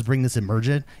really does bring this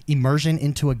immersion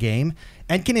into a game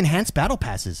and can enhance battle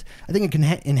passes. I think it can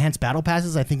enhance battle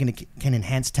passes. I think it can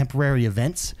enhance temporary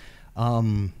events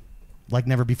like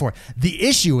never before. The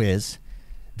issue is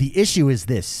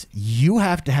this. You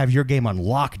have to have your game on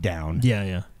lockdown.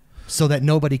 Yeah. So that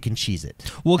nobody can cheese it.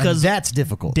 Well, because that's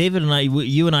difficult. David and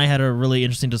you and I had a really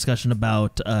interesting discussion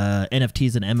about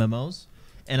NFTs and MMOs,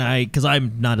 and because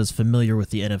I'm not as familiar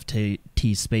with the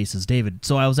NFT space as David,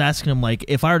 so I was asking him, like,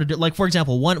 if I were to do, like, for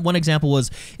example, one example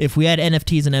was if we had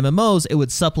NFTs and MMOs, it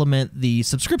would supplement the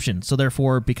subscription. So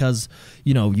therefore, because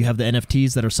you have the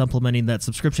NFTs that are supplementing that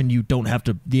subscription, you don't have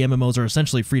to. The MMOs are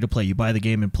essentially free to play. You buy the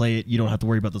game and play it. You don't have to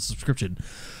worry about the subscription.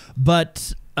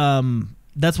 But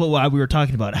that's what we were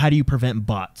talking about. How do you prevent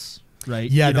bots, right?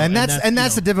 Yeah, and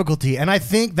that's the difficulty. And I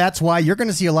think that's why you're going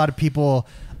to see a lot of people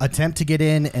attempt to get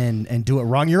in and do it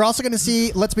wrong. You're also going to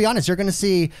see, let's be honest, you're going to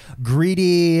see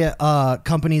greedy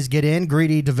companies get in,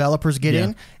 greedy developers get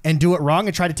in and do it wrong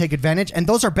and try to take advantage. And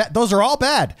those are all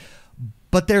bad.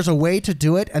 But there's a way to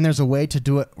do it, and there's a way to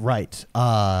do it right.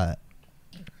 And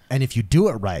if you do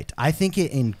it right, I think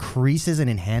it increases and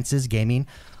enhances gaming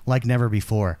like never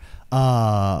before.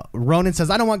 Ronan says,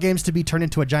 I don't want games to be turned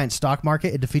into a giant stock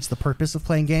market. It defeats the purpose of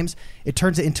playing games. It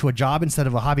turns it into a job instead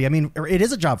of a hobby. I mean, it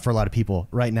is a job for a lot of people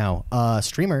right now.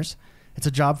 Streamers, it's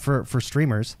a job for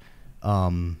streamers.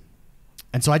 And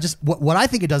so I just what I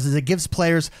think it does is it gives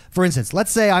players, for instance,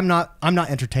 let's say I'm not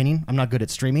entertaining, I'm not good at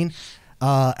streaming,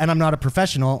 and I'm not a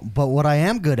professional, but what I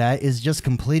am good at is just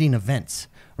completing events,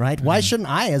 right? Why shouldn't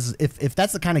I, if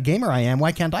that's the kind of gamer I am,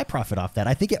 why can't I profit off that?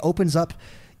 I think it opens up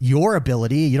your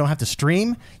ability. You don't have to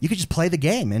stream. You could just play the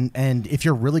game, and if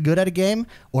you're really good at a game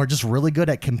or just really good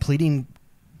at completing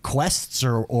quests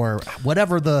or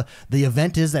whatever the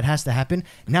event is that has to happen,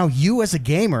 now you as a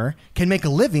gamer can make a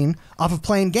living off of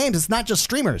playing games. It's not just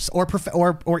streamers or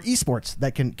esports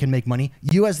that can make money.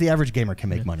 You as the average gamer can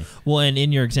make money. Well, and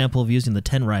in your example of using the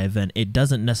Tenrai event, it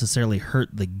doesn't necessarily hurt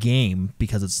the game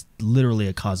because it's literally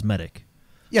a cosmetic.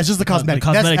 Yeah, it's just the cosmetic.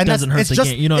 The cosmetic doesn't hurt the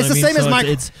game. You know what I mean? It's the same So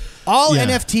as all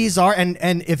NFTs are, and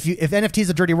if NFT is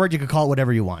a dirty word, you could call it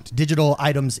whatever you want. Digital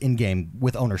items in game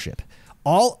with ownership.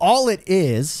 All it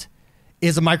is a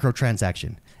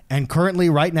microtransaction. And currently,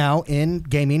 right now, in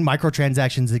gaming,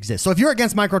 microtransactions exist. So if you're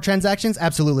against microtransactions,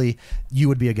 absolutely, you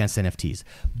would be against NFTs.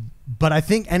 But I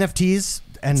think NFTs...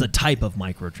 and it's a type of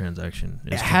microtransaction.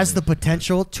 It has the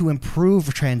potential to improve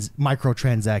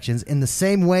microtransactions in the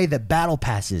same way that battle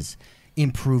passes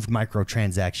improved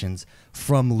microtransactions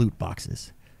from loot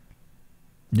boxes.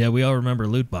 Yeah, we all remember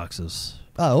loot boxes.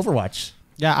 Overwatch.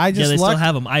 Yeah, I just they still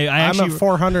have them. I'm at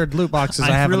 400 loot boxes.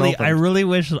 I haven't opened. I really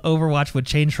wish Overwatch would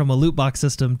change from a loot box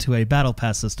system to a battle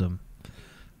pass system.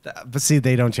 But see,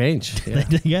 they don't change. Yeah,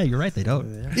 yeah, you're right. They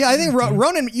don't. Yeah, I think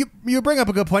Ronan, you bring up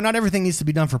a good point. Not everything needs to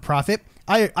be done for profit.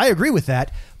 I agree with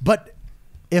that. But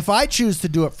if I choose to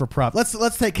do it for profit,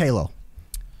 let's take Halo.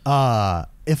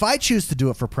 If I choose to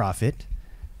do it for profit,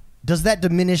 does that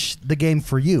diminish the game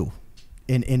for you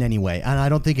in any way? And I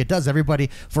don't think it does.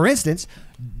 Everybody, for instance,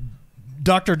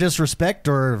 Dr. Disrespect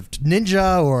or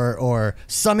Ninja or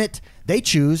Summit, they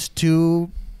choose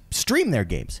to stream their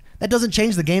games. That doesn't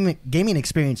change the gaming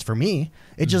experience for me.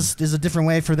 It just is a different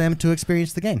way for them to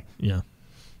experience the game. Yeah.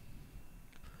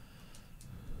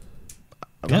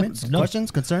 Comments? No. Questions?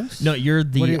 Concerns? No, you're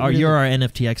our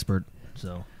NFT expert.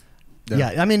 So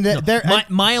yeah, I mean,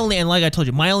 my only, and like I told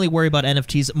you, my only worry about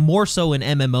NFTs more so in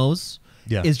MMOs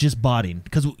is just botting,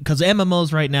 because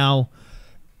MMOs right now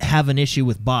have an issue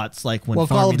with bots, like when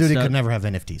Call of Duty could never have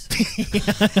NFTs.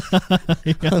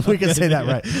 We can say that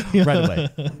right away.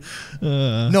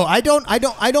 No, I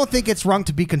don't think it's wrong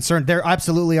to be concerned. There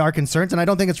absolutely are concerns, and I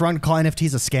don't think it's wrong to call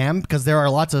NFTs a scam, because there are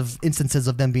lots of instances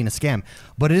of them being a scam.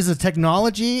 But it is a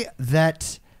technology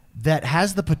that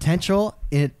has the potential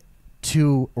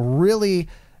to really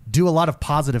do a lot of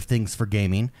positive things for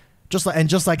gaming.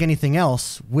 Just like anything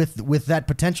else, with that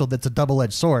potential, that's a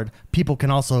double-edged sword. People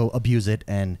can also abuse it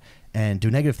and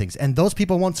do negative things, and those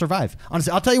people won't survive.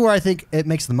 Honestly, I'll tell you where I think it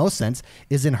makes the most sense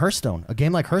is in Hearthstone. A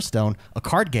game like Hearthstone, a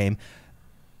card game.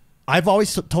 I've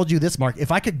always told you this, Mark. If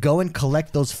I could go and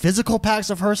collect those physical packs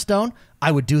of Hearthstone,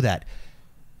 I would do that.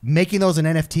 Making those an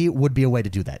NFT would be a way to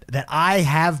do that. That I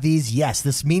have these, yes,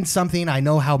 this means something. I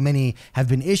know how many have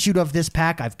been issued of this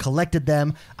pack. I've collected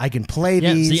them. I can play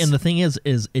these. See, and the thing is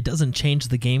it doesn't change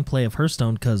the gameplay of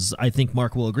Hearthstone, because I think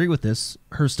Mark will agree with this.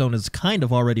 Hearthstone is kind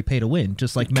of already pay to win,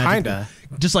 just like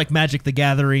Magic the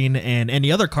Gathering and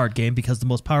any other card game, because the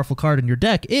most powerful card in your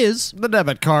deck is the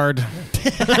debit card.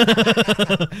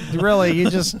 Really,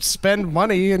 you just spend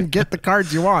money and get the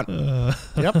cards you want.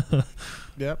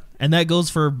 Yep. And that goes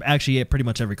for actually pretty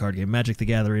much every card game. Magic the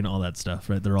Gathering, all that stuff,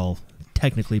 right? They're all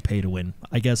technically pay to win,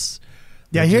 I guess.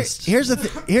 Yeah, here's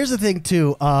the thing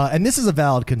too, and this is a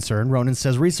valid concern. Ronan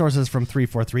says resources from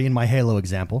 343 in my Halo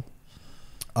example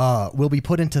will be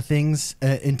put into things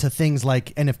like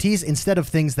NFTs instead of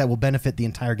things that will benefit the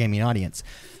entire gaming audience.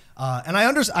 And I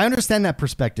understand that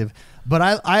perspective, but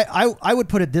I would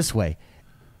put it this way.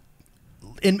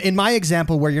 In my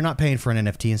example, where you're not paying for an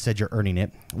NFT, instead you're earning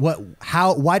it.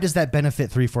 Why does that benefit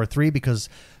 343? Because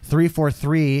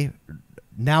 343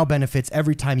 now benefits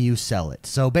every time you sell it.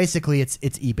 So basically, it's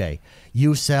eBay.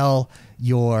 You sell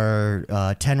your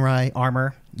Tenrai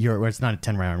armor. It's not a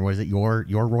Tenrai armor. What is it? Your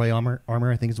Roy armor.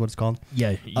 I think is what it's called.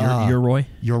 Yeah, your Roy.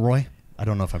 Your Roy. I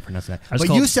don't know if I'm pronouncing that. But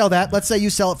you sell that. Let's say you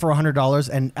sell it for $100,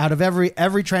 and out of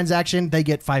every transaction, they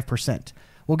get 5%.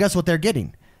 Well, guess what they're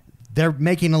getting? They're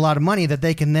making a lot of money that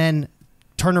they can then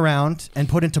turn around and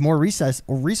put into more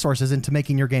resources into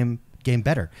making your game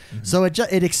better. Mm-hmm. So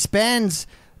it expands.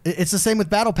 It's the same with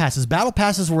battle passes. Battle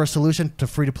passes were a solution to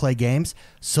free-to-play games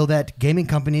so that gaming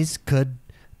companies could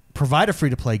provide a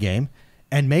free-to-play game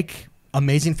and make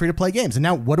amazing free-to-play games. And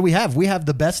now what do we have? We have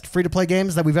the best free-to-play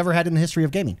games that we've ever had in the history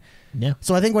of gaming. Yeah.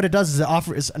 So I think what it does is it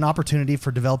offers an opportunity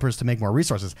for developers to make more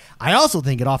resources. I also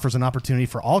think it offers an opportunity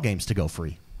for all games to go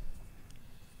free.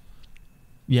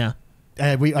 Yeah.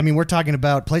 we're talking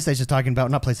about PlayStation's talking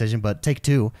about not PlayStation, but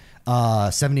Take-Two,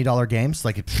 $70 games.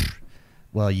 Like,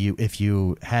 if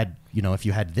you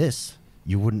had this,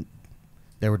 you wouldn't.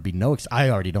 There would be no. I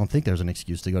already don't think there's an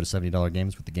excuse to go to $70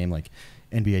 games with a game like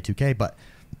NBA 2K, but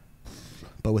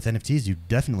with NFTs, you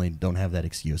definitely don't have that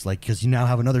excuse. Like, because you now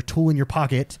have another tool in your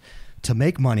pocket to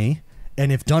make money,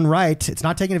 and if done right, it's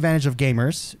not taking advantage of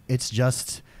gamers. It's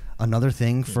just another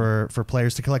thing for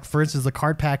players to collect. For instance, the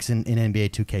card packs in NBA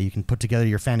 2K, you can put together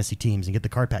your fantasy teams and get the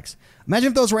card packs. Imagine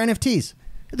if those were NFTs.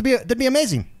 That'd be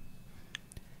amazing.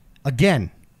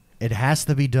 Again, it has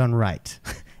to be done right.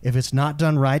 If it's not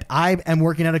done right, I am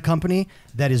working at a company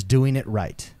that is doing it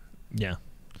right. Yeah.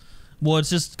 Well, it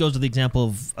just goes to the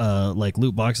example of like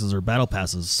loot boxes or battle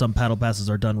passes. Some battle passes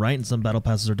are done right, and some battle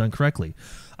passes are done correctly.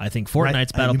 I think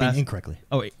Fortnite's battle pass incorrectly.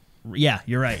 Oh, wait. Yeah,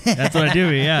 you're right. That's what I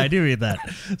do. Yeah, I do read that.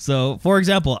 So, for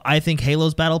example, I think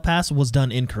Halo's battle pass was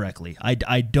done incorrectly.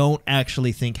 I don't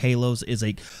actually think Halo's is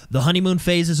the honeymoon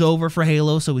phase is over for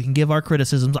Halo, so we can give our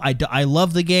criticisms. I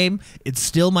love the game. It's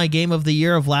still my game of the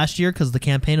year of last year because the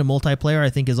campaign and multiplayer I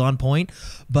think is on point.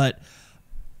 But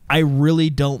I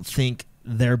really don't think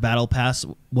their battle pass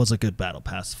was a good battle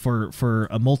pass for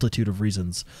a multitude of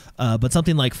reasons. But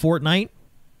something like Fortnite,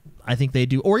 I think they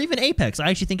do, or even Apex. I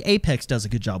actually think Apex does a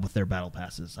good job with their battle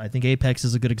passes. I think Apex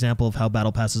is a good example of how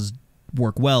battle passes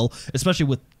work well, especially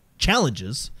with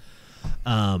challenges.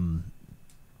 Yeah,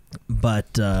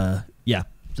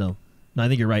 so no, I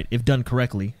think you're right. If done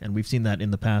correctly, and we've seen that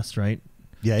in the past, right?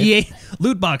 Yeah. EA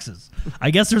loot boxes.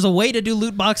 I guess there's a way to do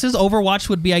loot boxes. Overwatch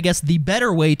would be, I guess, the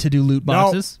better way to do loot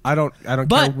boxes. No, I don't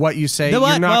But- care what you say. No,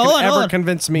 You're not hold going on, to hold ever on.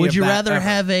 convince me. Would of you that rather ever.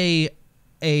 have a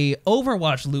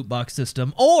Overwatch loot box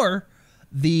system or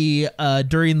the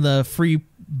during the free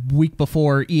week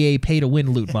before EA pay to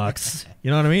win loot box? You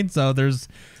know what I mean? So there's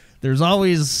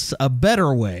always a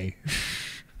better way.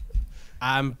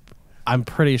 I'm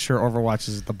pretty sure Overwatch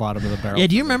is at the bottom of the barrel. Yeah,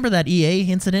 do you remember that EA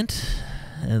incident?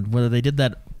 And whether they did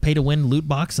that pay to win loot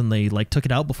box and they took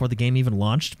it out before the game even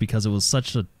launched because it was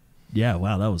such a that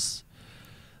was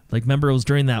remember it was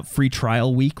during that free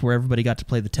trial week where everybody got to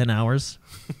play the 10 hours.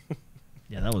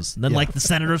 Yeah, that was then the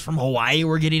senators from Hawaii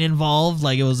were getting involved,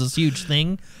 it was this huge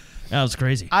thing. That was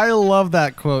crazy. I love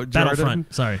that quote, Jordan.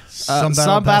 Battlefront, sorry. Some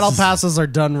battle passes are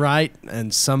done right,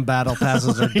 and some battle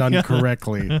passes are done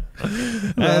correctly.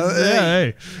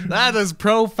 Hey. That is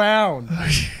profound.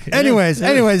 Anyways,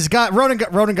 Ronan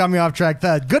got me off track.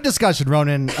 Good discussion,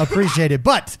 Ronan. Appreciate it.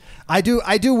 But I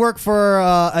do work for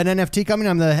an NFT company.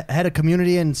 I'm the head of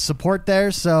community and support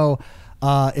there. So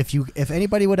if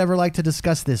anybody would ever like to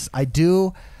discuss this, I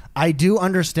do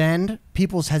understand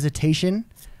people's hesitation.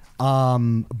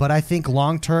 But I think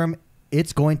long term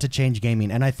it's going to change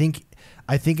gaming, and I think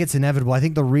it's inevitable. I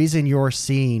think the reason you're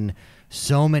seeing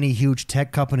so many huge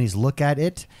tech companies look at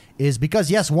it is because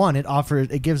yes, one,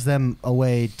 it gives them a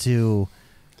way to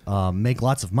make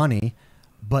lots of money,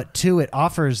 but two, it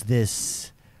offers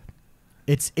this.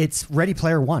 It's Ready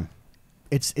Player One.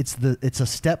 It's a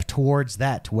step towards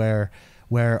that where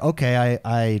okay,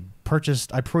 I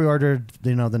pre-ordered the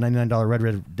 $99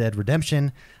 Red Dead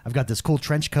Redemption. I've got this cool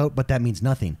trench coat, but that means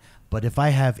nothing. But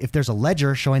if there's a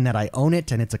ledger showing that I own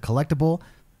it and it's a collectible,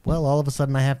 well, all of a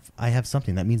sudden I have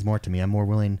something that means more to me. I'm more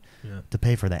willing to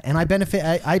pay for that, and I benefit.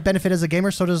 I benefit as a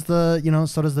gamer. So does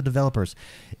the developers.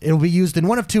 It'll be used in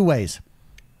one of two ways.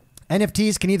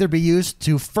 NFTs can either be used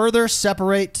to further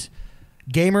separate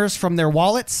gamers from their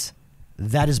wallets.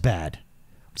 That is bad.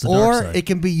 It's the dark Or side. it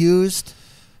can be used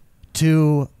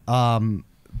to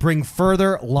bring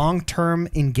further long-term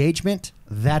engagement.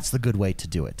 That's the good way to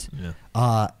do it.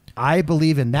 Yeah. I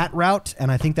believe in that route,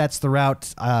 and I think that's the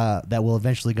route that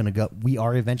we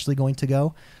are eventually going to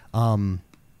go. And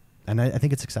I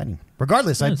think it's exciting.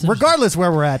 Regardless, it's regardless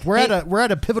where we're at, we're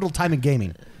at a pivotal time in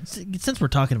gaming. Since we're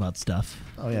talking about stuff,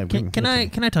 Oh yeah, can I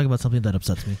talk about something that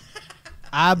upsets me?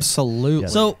 Absolutely.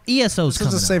 So ESO's This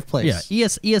coming is a safe out. place. Yeah,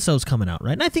 ESO's coming out,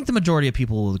 right? And I think the majority of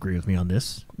people will agree with me on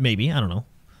this. Maybe, I don't know.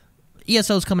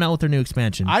 ESO's coming out with their new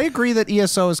expansion. I agree that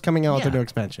ESO is coming out with Yeah. a new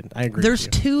expansion. I agree. There's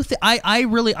with you. two.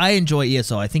 I enjoy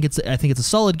ESO. I think it's a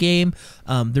solid game.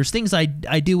 There's things I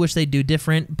do wish they'd do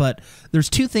different, but there's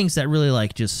two things that really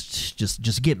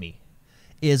just get me.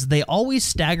 Is they always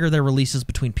stagger their releases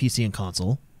between PC and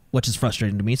console, which is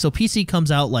frustrating to me. So PC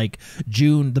comes out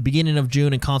June, the beginning of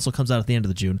June, and console comes out at the end of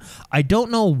the June. I don't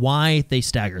know why they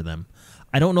stagger them.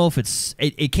 I don't know if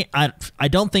it can't. I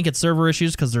don't think it's server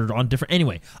issues because they're on different.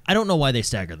 Anyway, I don't know why they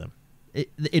stagger them.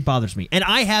 It bothers me, and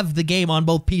I have the game on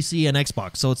both PC and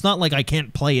Xbox, so it's not like I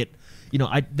can't play it.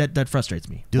 That frustrates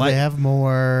me. Do Why- they have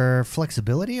more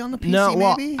flexibility on the PC? No,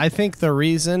 well, maybe? I think the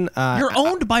reason You're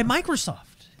owned by Microsoft.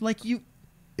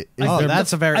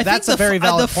 that's a very I think very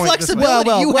valid the point. flexibility.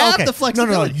 You have the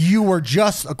flexibility. No. You were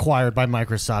just acquired by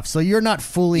Microsoft, so you're not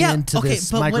fully into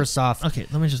this but Microsoft. okay,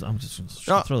 I'm just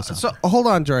gonna throw this out. So hold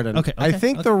on, Jordan. Okay, I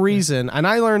think the reason, and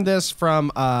I learned this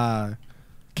from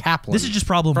Kaplan. This is just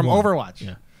problem from one. Overwatch.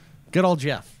 Yeah. Good old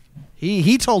Jeff.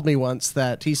 He told me once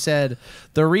that he said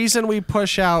the reason we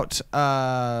push out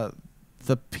the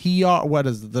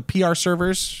PR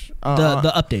servers,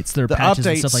 the updates, their patches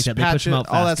and stuff like that. They push them out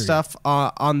faster. all that stuff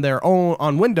on their own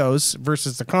on Windows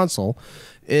versus the console,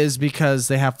 is because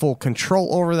they have full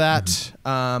control over that.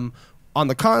 Mm-hmm. On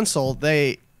the console,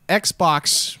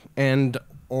 Xbox and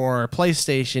or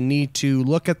PlayStation need to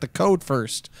look at the code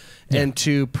first and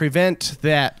to prevent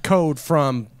that code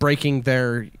from breaking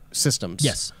their systems.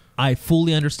 Yes, I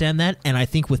fully understand that, and I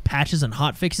think with patches and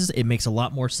hot fixes, it makes a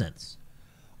lot more sense.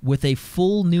 With a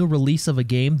full new release of a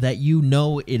game that you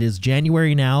know it is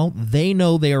January now, they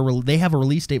know they have a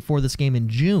release date for this game in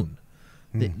June.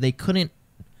 They couldn't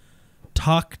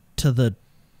talk to the.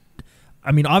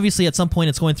 I mean, obviously, at some point,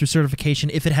 it's going through certification.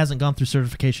 If it hasn't gone through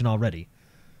certification already,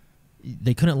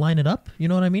 they couldn't line it up. You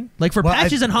know what I mean? Like for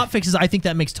patches and hot fixes, I think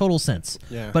that makes total sense.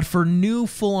 Yeah. But for new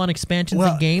full-on expansions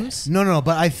and games, No.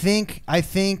 But I think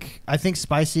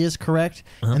Spicy is correct,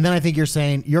 and then I think you're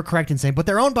correct in saying, but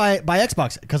they're owned by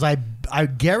Xbox, because I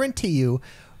guarantee you,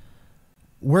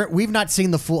 we've not seen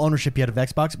the full ownership yet of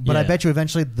Xbox, but I bet you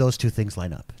eventually those two things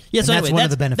line up. Yeah. And So that's anyway, one of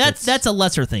the benefits. That's a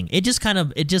lesser thing. It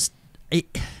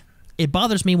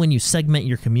bothers me when you segment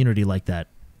your community like that.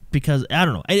 Because, I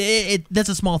don't know, that's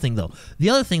a small thing, though. The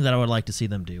other thing that I would like to see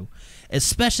them do,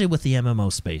 especially with the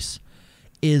MMO space,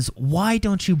 is why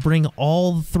don't you bring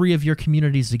all three of your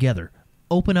communities together?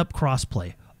 Open up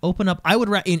crossplay. Open up. I would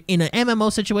in an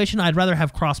MMO situation, I'd rather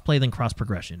have crossplay than cross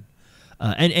progression.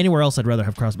 And anywhere else, I'd rather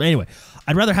have cross. But anyway,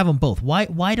 I'd rather have them both.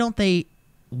 Why don't they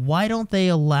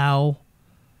allow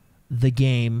the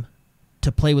game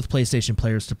to play with PlayStation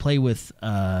players, to play with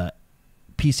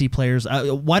PC players?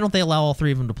 Why don't they allow all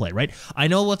three of them to play, right? I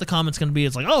know what the comment's going to be.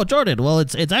 It's like, oh, Jordan, well,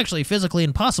 it's actually physically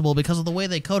impossible because of the way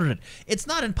they coded it. It's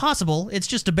not impossible. It's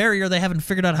just a barrier they haven't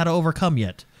figured out how to overcome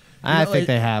yet. I think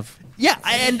they have. Yeah,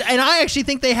 and I actually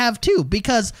think they have too,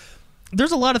 because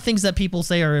there's a lot of things that people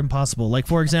say are impossible. Like,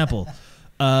 for example,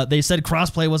 they said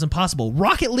crossplay was impossible.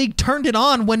 Rocket League turned it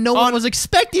on when no one was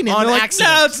expecting it. On They're like,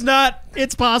 accident. no, it's not.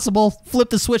 It's possible.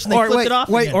 Flip the switch and they flipped it off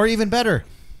again. Or even better,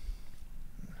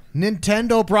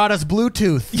 Nintendo brought us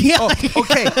Bluetooth. Yeah. Oh,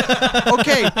 okay.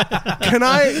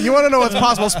 You want to know what's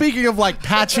possible? Speaking of like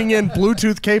patching in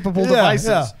Bluetooth capable devices,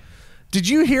 yeah. Did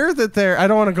you hear that I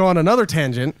don't want to go on another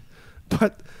tangent,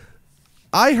 but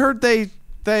I heard they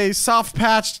soft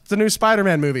patched the new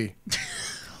Spider-Man movie.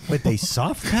 Wait, they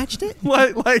soft patched it?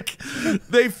 like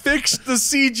they fixed the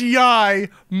CGI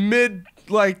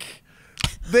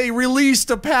they released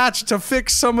a patch to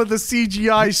fix some of the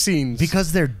CGI scenes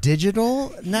Because they're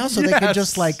digital now, so they can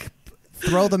just like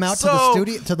throw them out to the So,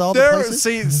 studio, to all the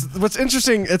places? See, what's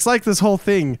interesting, it's like this whole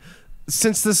thing,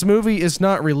 since this movie is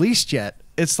not released yet,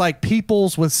 it's like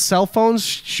people's with cell phones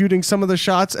shooting some of the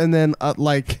shots and then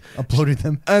Uploading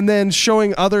them. and then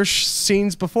showing other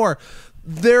scenes before.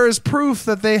 There is proof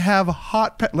that they have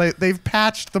they've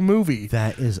patched the movie.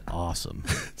 That is awesome.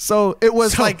 So it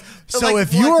was So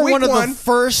if you were one of the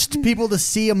first people to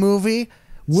see a movie,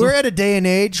 we're at a day and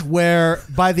age where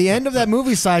by the end of that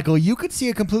movie cycle, you could see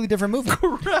a completely different movie.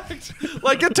 Correct.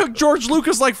 Like it took George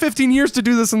Lucas 15 years to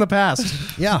do this in the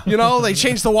past. Yeah. You know, they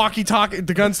changed the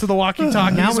guns to the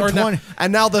walkie-talkies. Now in 20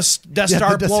 and now the Death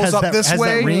Star blows up this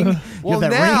way. ring. Well,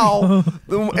 that now,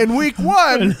 in week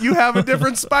 1, you have a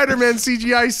different Spider-Man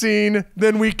CGI scene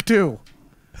than week 2.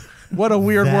 What a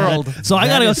weird world. So I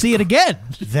got to go see it again.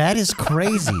 That is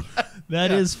crazy.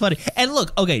 That is funny. And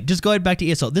look, okay, just going back to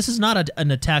ESO, this is not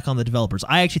an attack on the developers.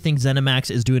 I actually think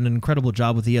ZeniMax is doing an incredible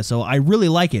job with ESO. I really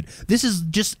like it. This is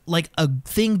just like a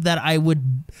thing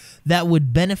that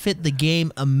would benefit the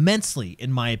game immensely,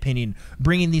 in my opinion.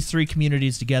 Bringing these three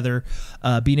communities together,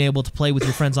 being able to play with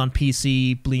your friends on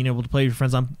PC, being able to play with your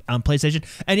friends on PlayStation.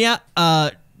 And yeah,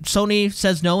 Sony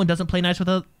says no and doesn't play nice with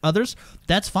others.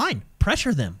 That's fine.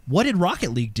 Pressure them. What did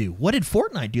Rocket League do? What did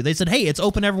Fortnite do? They said, hey, it's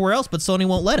open everywhere else, but Sony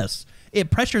won't let us. It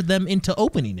pressured them into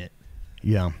opening it.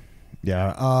 Yeah.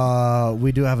 Yeah.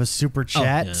 We do have a super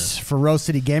chat for Rose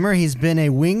City Gamer. He's been a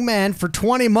wingman for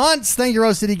 20 months. Thank you,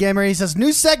 Rose City Gamer. He says,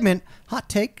 new segment, hot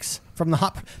takes from the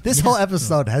hot. This whole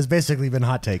episode has basically been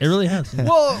hot takes. It really has. Yeah.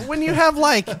 Well, when you have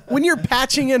when you're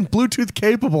patching in Bluetooth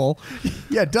capable,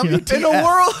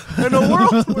 WTF. in a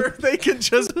world where they can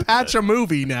just patch a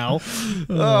movie now.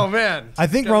 Oh man. I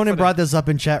think Ronan brought this up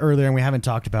in chat earlier, and we haven't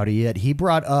talked about it yet. He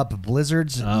brought up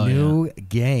Blizzard's new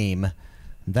game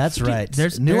That's right.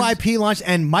 there's- new there's- IP launch,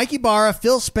 and Mikey Barra,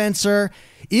 Phil Spencer,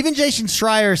 even Jason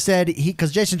Schreier said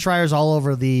because Jason Schreier's all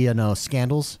over the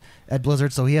scandals at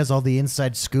Blizzard, so he has all the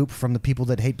inside scoop from the people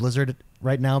that hate Blizzard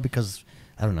right now because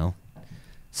I don't know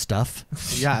stuff.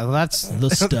 Yeah, that's The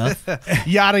stuff.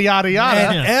 yada yada yada.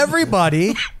 And Yeah.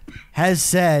 everybody has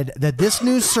said that this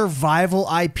new survival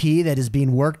IP that is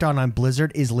being worked on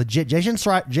Blizzard is legit. Jason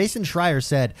Schreier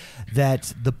said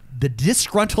that the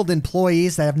disgruntled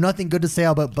employees that have nothing good to say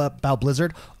about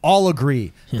Blizzard all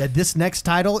agree that this next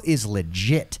title is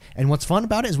legit. And what's fun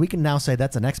about it is we can now say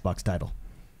that's an Xbox title.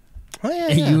 Oh, yeah,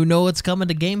 And yeah. you know it's coming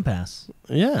to Game Pass.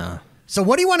 yeah. So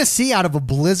what do you want to see out of a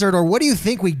Blizzard, or what do you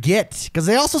think we get? Because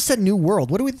they also said New World.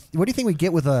 What do you think we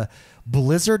get with a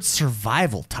Blizzard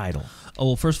survival title? Oh,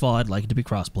 well, first of all, I'd like it to be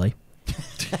crossplay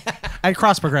And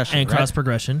cross progression. and right? cross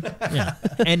progression. Yeah.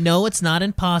 And no, it's not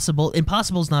impossible.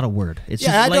 Impossible is not a word. It's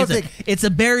just Yeah, I like don't I said, think- it's a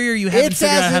barrier you haven't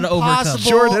figured out how to overcome.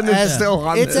 Jordan is still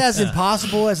on It's this. as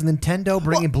impossible as Nintendo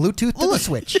bringing Bluetooth to the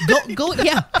Switch. Go,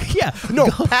 yeah. No,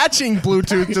 patching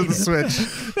Bluetooth to the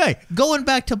Switch. Right. Going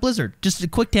back to Blizzard, just a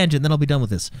quick tangent, then I'll be done with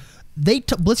this.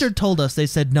 Blizzard told us, they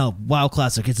said, no, WoW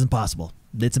Classic, it's impossible.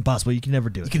 It's impossible. You can never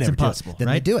do it. can It's never do it. impossible. Then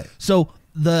they right? do it. So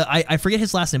I forget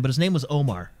his last name, but his name was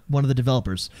Omar, one of the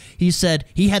developers. He said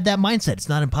he had that mindset. It's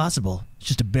not impossible. It's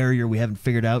just a barrier we haven't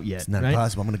figured out yet. It's not right?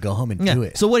 impossible. I'm going to go home and Yeah. do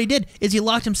it. So what he did is he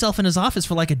locked himself in his office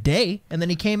for like a day, and then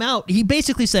he came out. He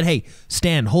basically said, "Hey,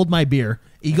 Stan, hold my beer."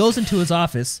 He goes into his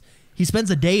office. He spends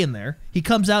a day in there. He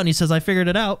comes out and he says, "I figured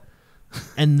it out."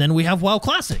 And then we have WoW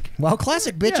Classic. WoW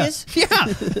Classic, bitches.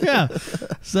 Yeah.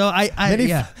 So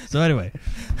yeah. So anyway,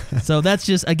 so that's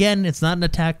just again, it's not an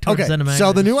attack towards Okay, ZeniMax.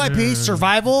 so the new IP,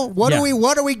 Survival, what Yeah.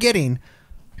 are we getting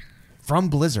from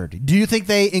Blizzard? Do you think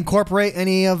they incorporate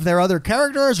any of their other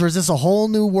characters, or is this a whole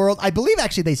new world? I believe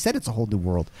actually they said it's a whole new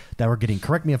world that we're getting.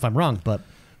 Correct me if I'm wrong, but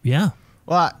Yeah.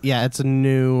 Well, yeah, it's a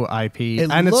new IP, It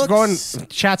and it's going. looks-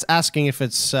 Chat's asking if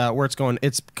it's where it's going.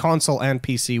 It's console and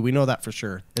PC. We know that for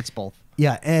sure. It's both.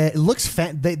 yeah, it looks.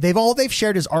 They've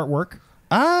shared his artwork.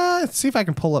 Let's see if I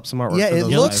can pull up some artwork. Yeah, for it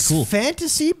those looks guys. cool.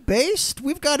 fantasy based.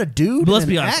 We've got a dude. But let's and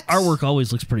be an honest, axe. artwork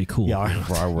always looks pretty cool. Yeah,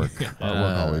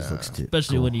 artwork always looks too.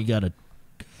 Especially when you got to.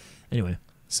 Anyway.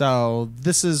 So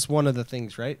this is one of the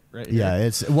things, right? Right. here. Yeah,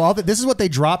 this is what they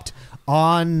dropped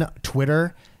on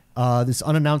Twitter. This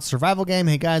unannounced survival game.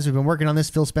 Hey guys, we've been working on this.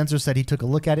 Phil Spencer said he took a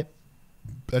look at it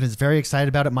and is very excited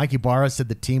about it. Mikey Barra said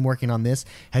the team working on this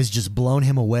has just blown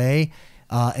him away.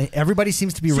 And everybody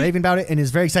seems to be raving about it and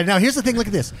is very excited. Now, here's the thing. Look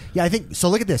at this. Yeah, I think so.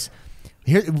 Look at this.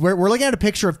 Here we're looking at a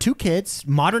picture of two kids,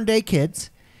 modern day kids,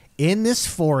 in this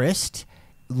forest.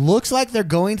 Looks like they're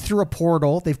going through a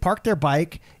portal. They've parked their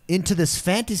bike into this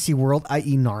fantasy world,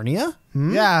 i.e., Narnia.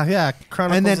 Yeah.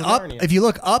 Chronicles And then of up, Narnia. if you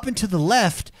look up and to the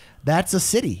left, that's a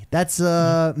city. That's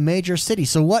a major city.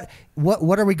 So what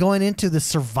are we going into? The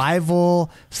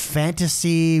survival,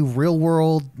 fantasy, real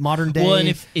world, modern day. Well, and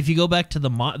if you go back to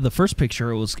the first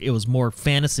picture, it was more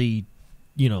fantasy,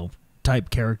 type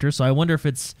character. So I wonder if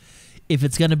it's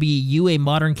going to be you, a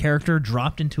modern character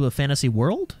dropped into a fantasy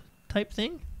world type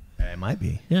thing. It might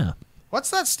be. Yeah.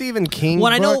 What's that Stephen King?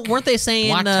 Well, I know, book? weren't they saying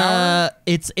Black Tower?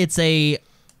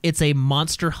 it's a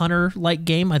Monster Hunter like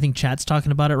game? I think Chat's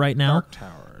talking about it right now. Dark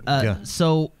Tower. Yeah.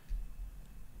 So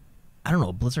I don't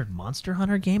know, Blizzard Monster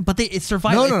Hunter game, but it's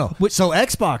survival. No. So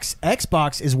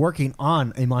Xbox is working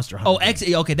on a Monster Hunter. Oh,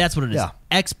 game. okay, that's what it is. Yeah.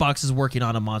 Xbox is working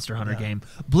on a Monster Hunter game.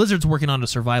 Blizzard's working on a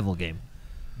survival game.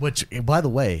 Which, by the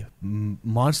way,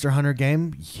 Monster Hunter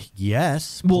game,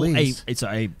 yes, Well, please. it's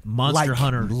a Monster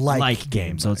Hunter like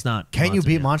game, so it's not. Can you Monster,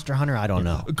 beat yeah. Monster Hunter? I don't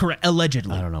know. Correct.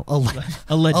 Allegedly. I don't know.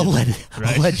 Allegedly.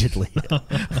 Allegedly.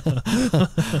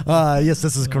 Yes,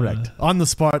 this is correct. On the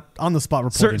spot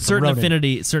reporting. Certain from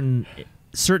Ronin.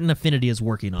 certain affinity is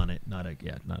working on it. Not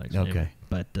actually. Okay.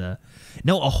 But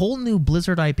no, a whole new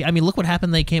Blizzard IP. I mean, look what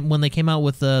happened. When they came out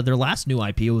with their last new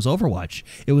IP. It was Overwatch.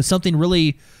 It was something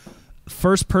really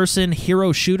first-person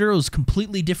hero shooter. It was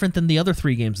completely different than the other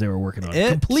 3 games they were working on.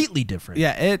 Completely different.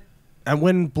 Yeah, and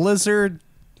when Blizzard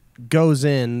goes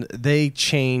in, they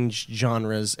change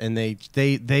genres and they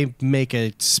make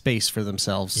a space for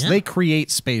themselves. Yeah. They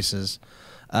create spaces.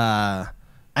 And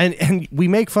we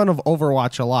make fun of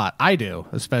Overwatch a lot. I do,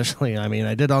 especially. I mean,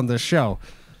 I did on this show.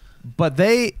 But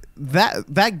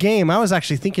that game, I was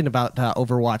actually thinking about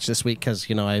Overwatch this week because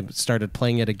I started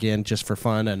playing it again just for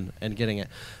fun and getting it.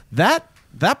 That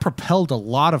propelled a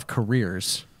lot of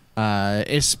careers,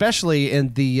 especially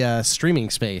in the streaming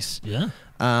space. Yeah.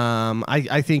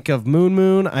 I think of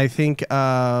Moon. I think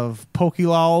of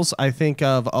PokeLols. I think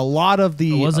of a lot of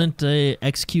the. Wasn't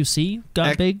XQC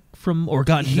got big from or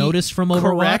got noticed from Overwatch?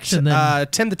 Correct. And then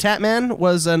Tim the Tatman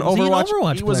was an Was he an Overwatch.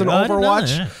 Overwatch He was an player? I didn't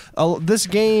know Overwatch. This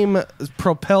game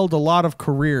propelled a lot of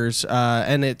careers,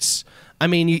 and it's. I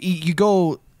mean, you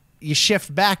go. You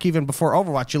shift back even before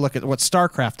Overwatch. You look at what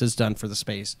StarCraft has done for the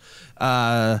space.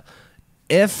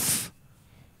 If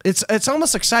it's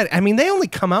almost exciting. I mean, they only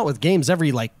come out with games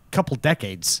every like couple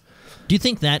decades. do you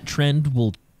think that trend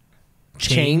will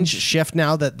Shift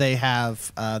now that they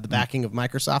have the backing of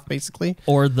Microsoft, basically.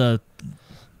 or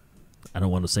I don't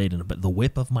want to say it, but the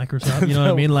whip of Microsoft, you know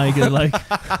what I mean? Like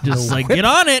just like get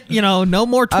on it, no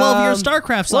more 12-year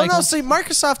StarCraft cycle. Well, no, see,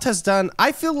 Microsoft has done.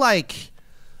 I feel like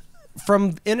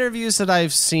from interviews that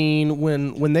I've seen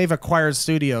when they've acquired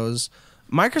studios,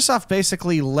 Microsoft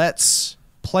basically lets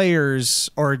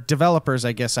players or developers,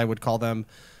 I guess I would call them,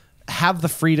 have the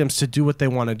freedoms to do what they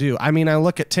want to do. I mean, I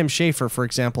look at Tim Schafer, for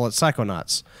example, at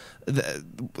Psychonauts.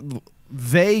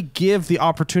 They give the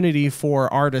opportunity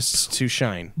for artists to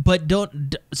shine. But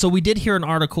so we did hear an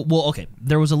article. Well, okay,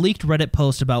 there was a leaked Reddit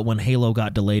post about when Halo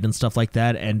got delayed and stuff like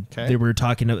that, and they were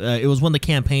talking. It was when the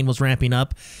campaign was ramping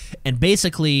up, and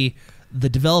basically the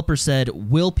developer said,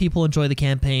 "Will people enjoy the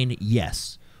campaign?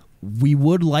 Yes, we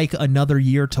would like another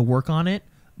year to work on it,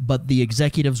 but the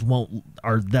executives won't.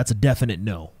 That's a definite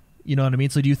no." You know what I mean?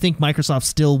 So do you think Microsoft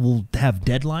still will have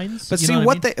deadlines? But You see, know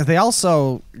what they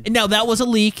also. Now that was a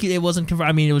leak. It wasn't confirmed.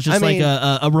 I mean, it was just like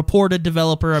a reported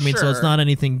developer. I mean, so it's Sure. not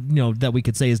anything that we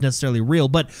could say is necessarily real.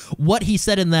 But what he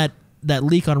said in that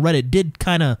leak on Reddit did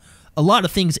kind of a lot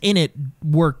of things in it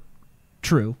were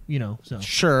true. So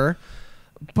Sure.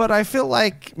 But I feel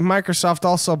like Microsoft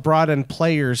also brought in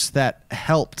players that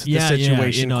helped the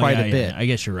situation quite a bit. I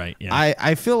guess you're right. Yeah.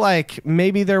 I feel like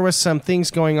maybe there was some things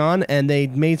going on and they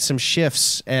made some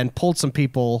shifts and pulled some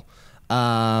people.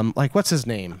 Like, what's his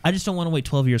name? I just don't want to wait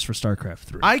 12 years for StarCraft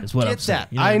 3. I is what I'm get saying.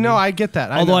 that. You know what I know. mean? I get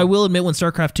that. Although I know. will admit, when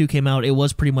StarCraft 2 came out, it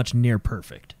was pretty much near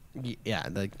perfect. Yeah,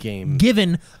 the game.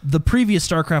 Given the previous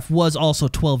StarCraft was also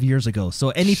 12 years ago,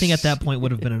 so anything at that point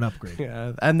would have been an upgrade.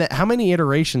 Yeah, and how many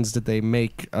iterations did they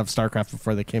make of StarCraft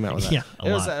before they came out with that? Yeah, a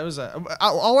lot. It was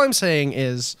all I'm saying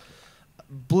is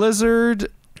Blizzard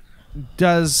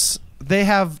does. They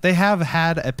have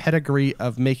had a pedigree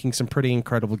of making some pretty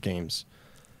incredible games.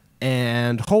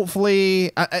 And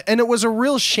hopefully, and it was a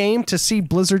real shame to see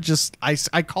Blizzard just. I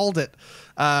called it.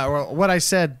 What I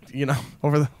said,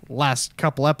 over the last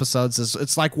couple episodes is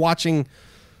it's like watching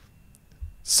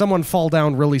someone fall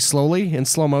down really slowly in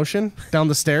slow motion down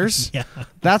the stairs. Yeah.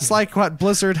 That's like what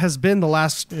Blizzard has been the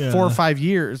last 4 or 5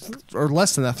 years, or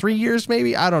less than that, 3 years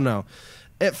maybe. I don't know.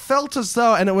 It felt as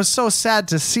though, and it was so sad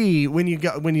to see when you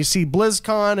see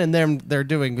BlizzCon and they're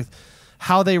doing with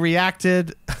how they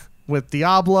reacted with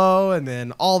Diablo and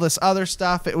then all this other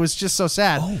stuff. It was just so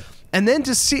sad. Oh. And then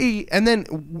to see, and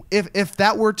then if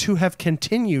that were to have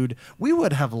continued, we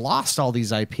would have lost all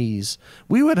these IPs.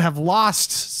 We would have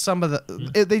lost some of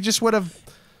they just would have.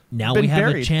 Now been we have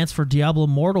buried. a chance for Diablo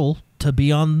Immortal to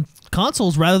be on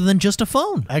consoles rather than just a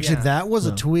phone. Actually, Yeah. that was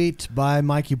a tweet by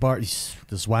Mikey Bart. This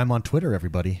is why I'm on Twitter,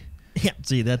 everybody. Yeah,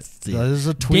 see, That is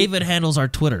a tweet. David handles our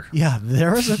Twitter. Yeah,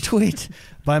 there was a tweet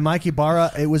by Mikey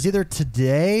Barra. It was either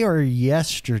today or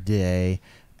yesterday.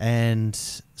 And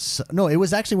no, it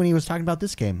was actually when he was talking about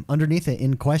this game. Underneath it,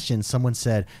 in question, someone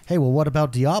said, "Hey, well, what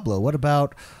about Diablo? What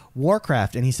about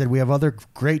Warcraft?" And he said, "We have other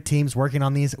great teams working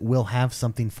on these. We'll have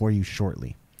something for you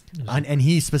shortly." And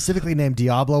he specifically named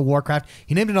Diablo, Warcraft.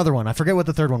 He named another one. I forget what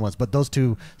the third one was, but those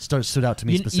two stood out to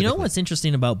me specifically. You know what's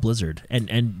interesting about Blizzard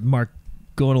and Mark,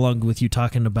 going along with you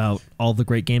talking about all the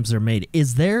great games that are made,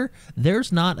 is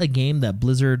there's not a game that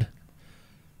Blizzard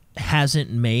hasn't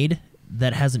made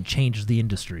that hasn't changed the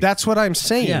industry. That's what I'm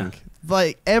saying. Yeah.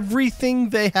 Like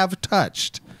everything they have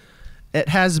touched, it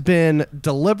has been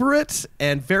deliberate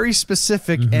and very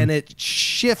specific, and it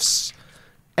shifts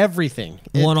everything.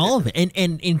 Well, all of it.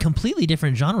 And in completely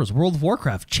different genres. World of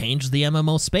Warcraft changed the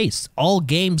MMO space. All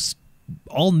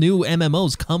new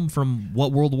MMOs come from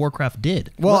what World of Warcraft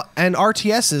did. Well, and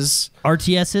RTSs.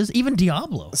 RTSs, even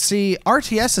Diablo. See,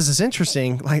 RTSs is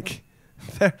interesting. Like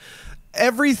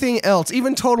everything else,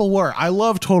 even Total War. I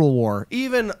love Total War.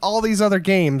 Even all these other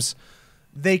games,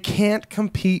 they can't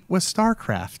compete with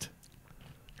StarCraft.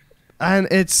 And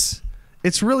it's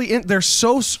really they're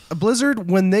so Blizzard,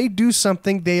 when they do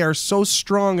something, they are so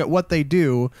strong at what they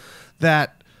do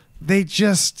that they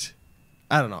just,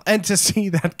 I don't know. And to see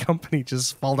that company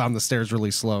just fall down the stairs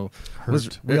really slow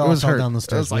We all fell hurt. down the It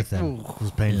stairs was like, with them. ooh. It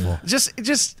was painful.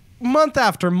 Just month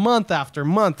after month after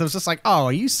month, it was just like, oh,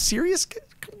 are you serious?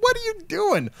 What are you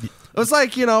doing? It was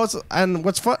like, and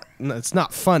what's fun? It's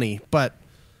not funny, but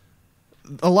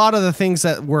a lot of the things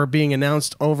that were being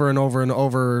announced over and over and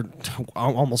over,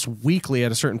 almost weekly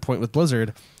at a certain point with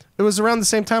Blizzard, it was around the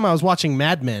same time I was watching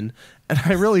Mad Men, and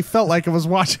I really felt like I was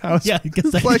watching. Yeah,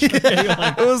 because It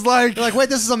was like, You're like, wait,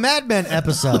 this is a Mad Men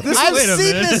episode. This- I've wait a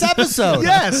seen this episode.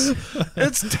 yes,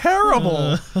 it's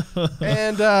terrible.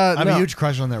 And I'm no. a huge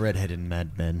crush on that redhead in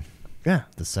Mad Men. Yeah.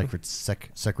 The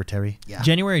secretary. Yeah.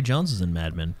 January Jones is in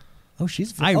Mad Men. Oh,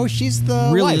 she's the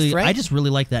really, wife, right? I just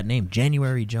really like that name,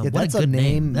 January Jones. Yeah, What that's a good a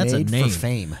name That's made a name for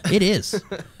fame. It is.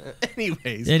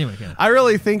 Anyways, Anyway, yeah. I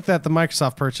really think that the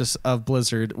Microsoft purchase of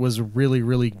Blizzard was really,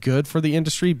 really good for the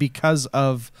industry because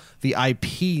of the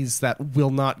IPs that will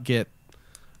not get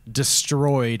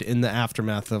destroyed in the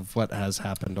aftermath of what has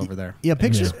happened over there. Yeah,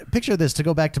 picture this. To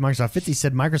go back to Microsoft, Fitzy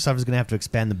said Microsoft is going to have to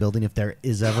expand the building if there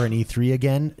is ever an E3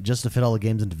 again, just to fit all the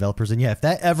games and developers. And yeah, if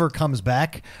that ever comes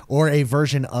back or a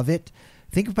version of it,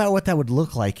 think about what that would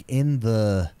look like in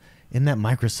that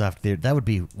Microsoft theater. That would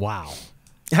be wow.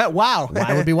 Wow.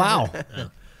 That would be wow.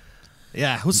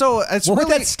 Yeah. So it's What would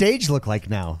really, that stage look like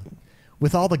now?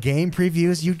 With all the game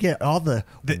previews, you'd get all the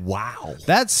wow.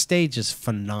 that stage is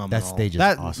phenomenal. That stage is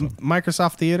that awesome.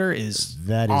 Microsoft Theater is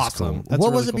That is awesome. cool. That's What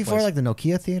a was really it cool before? place. Like the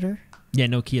Nokia Theater? Yeah,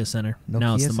 Nokia Center.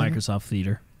 Now it's Nokia the Center? Microsoft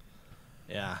Theater.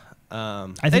 Yeah. I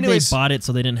think anyways, they bought it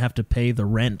so they didn't have to pay the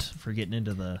rent for getting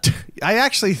into the. I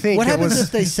actually think What it happens was,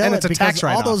 if they sell and it it's a because tax all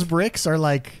write-off. those bricks are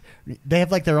like they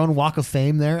have like their own walk of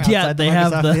fame there outside Yeah, the they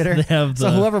have Microsoft the- Theater? they have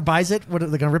So the- whoever buys it, what are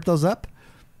they going to rip those up?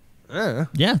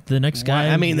 Yeah, the next guy.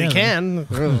 I mean, yeah, they can.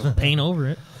 paint over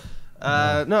it.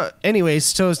 No. Anyways,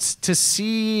 so to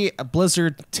see a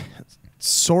Blizzard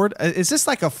is this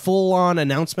like a full-on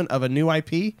announcement of a new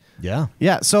IP? Yeah.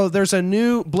 Yeah. So there's a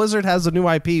new Blizzard has a new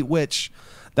IP, which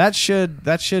that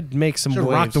should make some Should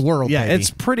waves. rock the world, Yeah, baby. it's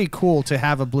pretty cool to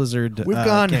have a Blizzard We've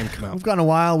game come out. gone a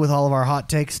while with all of our hot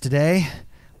takes today.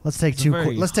 Let's take It's a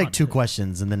very hot two take.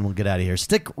 questions and then we'll get out of here.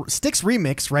 Sticks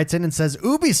Remix writes in and says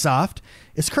Ubisoft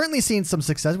is currently seeing some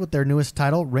success with their newest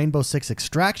title, Rainbow Six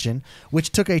Extraction,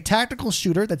 which took a tactical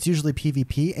shooter that's usually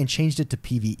PvP and changed it to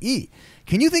PvE.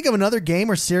 Can you think of another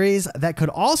game or series that could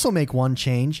also make one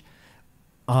change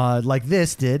like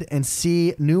this did and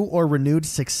see new or renewed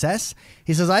success?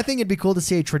 He says, I think it'd be cool to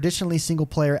see a traditionally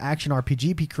single-player action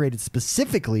RPG be created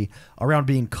specifically around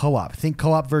being co-op. Think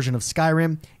co-op version of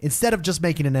Skyrim instead of just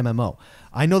making an MMO.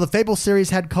 I know the Fable series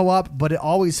had co-op, but it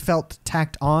always felt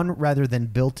tacked on rather than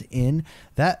built in.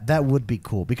 That would be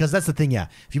cool because that's the thing, yeah.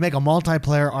 If you make a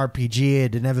multiplayer RPG,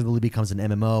 it inevitably becomes an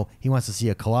MMO. He wants to see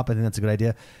a co-op. I think that's a good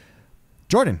idea.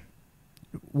 Jordan,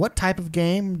 what type of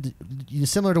game,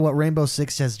 similar to what Rainbow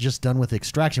Six has just done with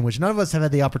Extraction, which none of us have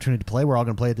had the opportunity to play. We're all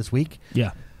going to play it this week.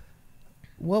 Yeah,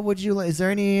 What would you? Is there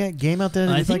any game out there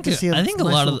that I you'd like think to see? I think a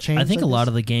lot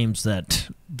of the games that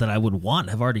I would want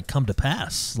have already come to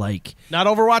pass. Like, Not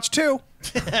Overwatch 2.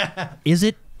 is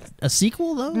it a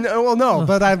sequel though? No, well, no,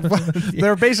 but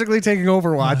they're basically taking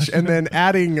Overwatch and then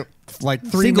adding like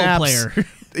 3 Single maps. player.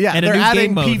 Yeah, And a they're new adding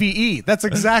game mode. PvE. That's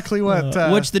exactly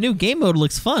what. Which the new game mode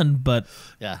looks fun, but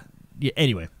yeah.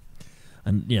 anyway,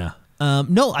 and yeah.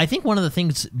 No, I think one of the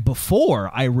things before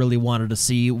I really wanted to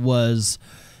see was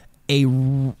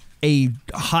a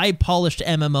high polished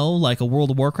MMO like a World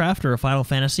of Warcraft or a Final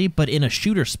Fantasy, but in a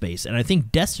shooter space. And I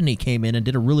think Destiny came in and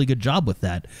did a really good job with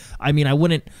that. I mean,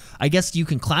 I guess you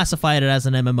can classify it as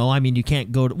an MMO. I mean, you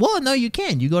can't go to, well, no, you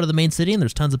can. You go to the main city and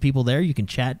there's tons of people there. You can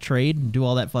chat, trade, and do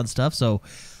all that fun stuff. So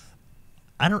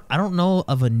I don't know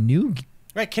of a new.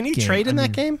 Right? Can you Game. trade in I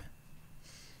that mean- game?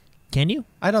 Can you?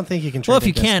 I don't think you can trade. Well, if in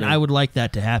you can, Destiny. I would like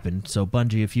that to happen. So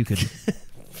Bungie, if you could.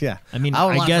 Yeah. I mean, I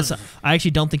would I like guess to- I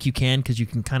actually don't think you can because you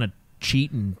can kind of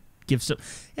cheat and give some.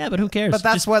 Yeah, but who cares? But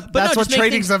that's Just- what- but that's what just make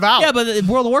trading's things- about. Yeah, but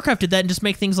World of Warcraft did that and just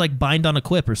make things like bind on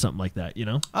equip or something like that. You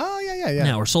know? Oh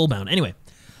yeah. Or soulbound. Anyway,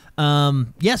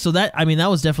 yeah. So that that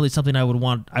was definitely something I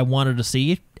wanted to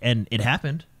see, and it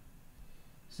happened.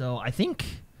 So I think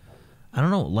I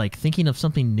don't know, like thinking of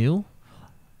something new.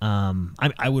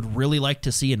 I would really like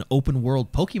to see an open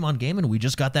world Pokemon game, and we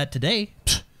just got that today.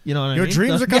 You know what Your I mean?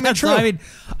 dreams So- are coming yeah, true. So, I mean,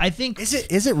 I think Is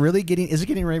it really getting? Is it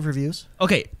getting rave reviews?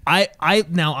 okay. I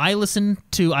listen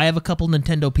to. I have a couple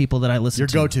Nintendo people that I listen Your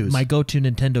to. go-tos. My go-to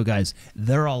Nintendo guys.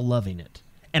 They're all loving it,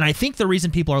 and I think the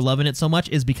reason people are loving it so much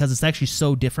is because it's actually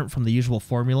so different from the usual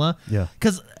formula. Yeah.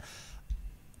 Because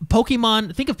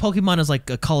Pokemon. Think of Pokemon as like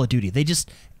a Call of Duty. They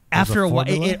just after a a while,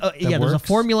 formula that there's a works?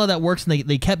 formula that works, and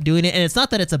they kept doing it. And it's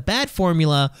not that it's a bad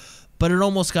formula, but it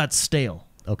almost got stale.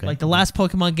 Okay. Like the last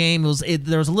Pokemon game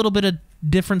there was a little bit of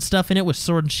different stuff in it with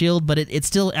Sword and Shield, but it's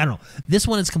still, I don't know. This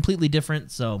one is completely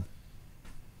different, so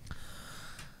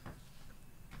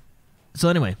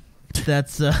anyway,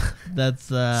 that's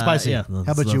Spicy. yeah,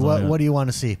 How about you? What do you want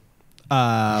to see?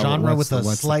 Genre what's with a the-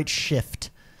 what's the- slight shift,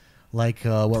 like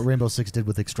what Rainbow Six did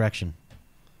with Extraction.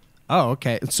 Oh,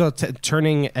 okay. So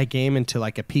turning a game into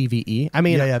like a PvE. I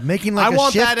mean, Yeah, making like I a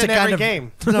want shift that to in kind every of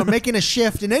game. no, making a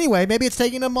shift. And anyway, maybe it's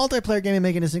taking a multiplayer game and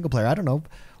making a single player. I don't know.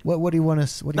 What do you want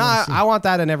to? What do you No, want to see? I want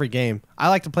that in every game. I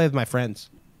like to play with my friends.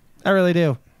 I really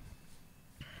do.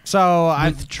 So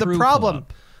With true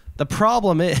co-op. the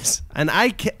problem is, and I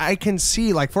can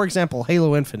see, like, for example,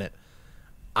 Halo Infinite.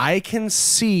 I can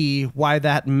see why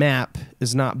that map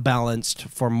is not balanced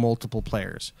for multiple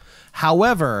players.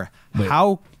 However, Wait.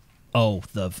 Oh,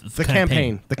 the the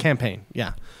campaign,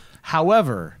 yeah.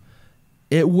 However,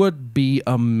 it would be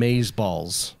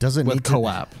amazeballs Does it with need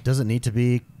co-op. To, does it need to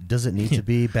be? Does it need to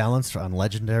be balanced on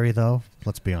Legendary though?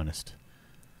 Let's be honest.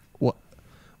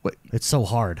 What? It's so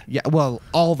hard. Yeah, well,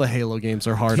 all the Halo games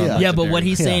are hard. Yeah. on Yeah, but what Legendary.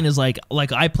 he's saying is like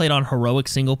I played on heroic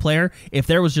single player. If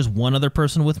there was just one other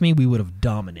person with me, we would have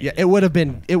dominated. Yeah, it would have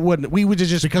been. It wouldn't. We would have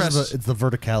just Because pressed- it's the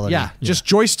verticality. Yeah, just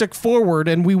joystick forward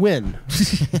and we win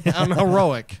on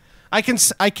heroic. I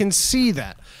can see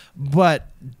that, but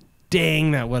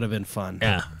dang, that would have been fun.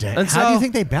 Yeah. Dang. And How do you so-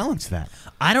 think they balance that?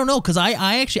 I don't know because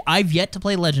I've yet to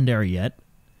play legendary yet.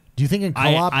 Do you think in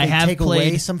I- co-op I they have take away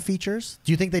played- some features?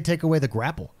 Do you think they take away the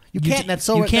grapple? You can't. That's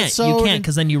so. you can't That's so,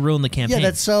 because then you ruin the campaign. Yeah,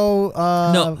 that's so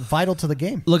No. vital to the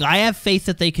game. Look, I have faith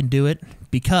that they can do it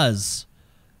because,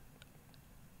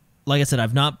 like I said,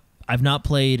 I've not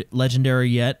played legendary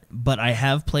yet, but I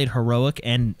have played heroic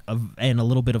and a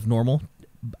little bit of normal,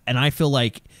 and I feel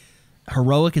like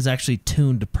heroic is actually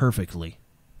tuned perfectly.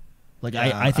 Like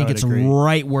Yeah, I think I would it's agree.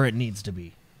 right where it needs to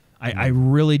be. I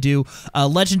really do.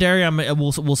 Legendary,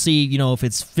 we'll see. You know, if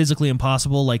it's physically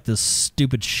impossible, like the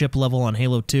stupid ship level on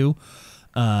Halo 2,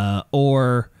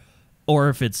 or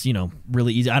if it's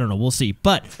really easy. I don't know. We'll see.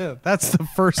 But That's the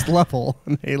first level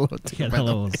in Halo 2. yeah, that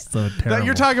level was so terrible. That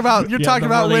you're talking about. You're Yeah, talking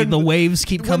the- about where when the waves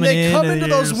keep when coming they in come and into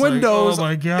you're those just like, windows. oh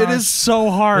my gosh. It is so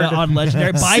hard. Yeah, on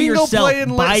legendary by Single yourself. play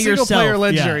and by single yourself. player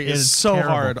legendary Yeah, is it's so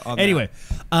terrible. hard on that. Anyway,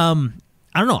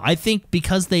 I don't know. I think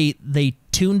because they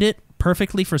tuned it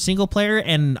perfectly for single player,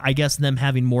 and I guess them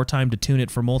having more time to tune it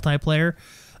for multiplayer,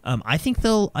 I think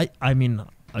they'll. I mean,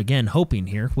 again, hoping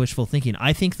here, wishful thinking.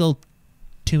 I think they'll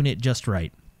tune it just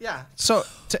right. Yeah. So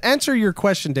to answer your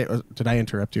question, Dave, did I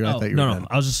interrupt you? I thought you were no, done.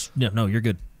 I was just no. You're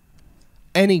good.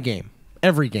 Any game,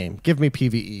 every game, give me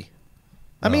PvE.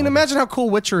 I mean, imagine how cool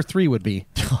Witcher 3 would be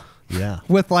Yeah.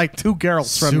 with like two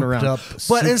Geralts running Souped around. up- But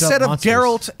souped instead up of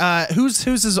monsters. Geralt, who's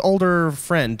his older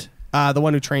friend? The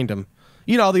one who trained him.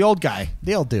 You know, the old guy.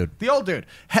 The old dude. The old dude.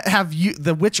 Have you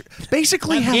the Witcher?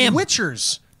 Basically, Have have him.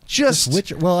 Witchers. Just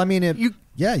Witcher. Well, I mean, You-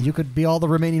 you could be all the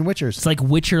remaining Witchers. It's like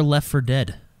Witcher Left 4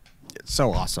 Dead.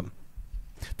 so awesome.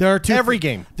 There are two. Every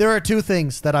game. There are two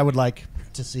things that I would like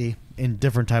to see in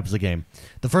different types of game.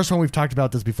 The first one, we've talked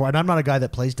about this before, and I'm not a guy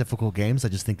that plays difficult games. I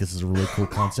just think this is a really cool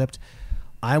concept.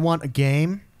 I want a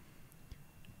game,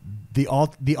 the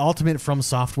ultimate From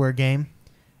Software game,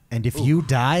 and if you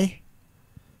die,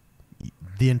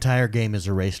 the entire game is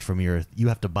erased from your. You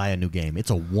have to buy a new game. It's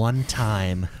a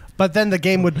one-time. But then the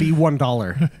game would be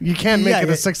 $1. You can't make Yeah, it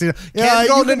yeah. a $60. Yeah, Can't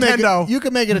go you can make Nintendo. it- you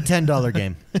can make it a $10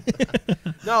 game.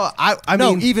 No, I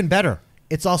No, mean even better.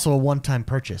 It's also a one-time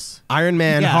purchase. Iron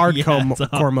Man Yeah, hardcore yeah,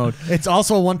 core mode. It's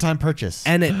also a one-time purchase.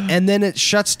 And then it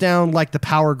shuts down like the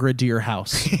power grid to your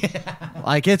house.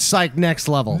 Like it's like next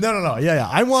level. No. Yeah.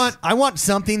 I want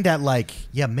something that like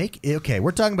okay.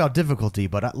 We're talking about difficulty,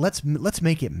 but let's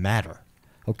make it matter.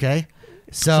 Okay.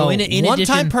 So in one-time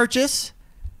addition- purchase.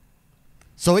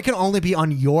 So it can only be on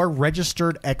your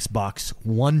registered Xbox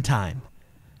one time.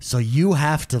 So you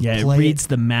have to Yeah, it play. reads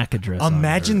the MAC address. on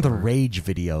Imagine it, the or- rage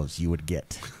videos you would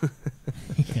get.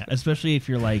 yeah, especially if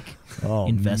you're like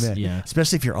invested. man. Yeah,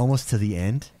 Especially if you're almost to the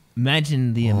end.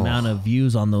 imagine the amount of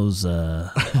views on those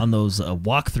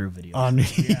walkthrough videos.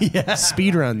 On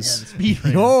Speed runs. Speed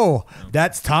Oh,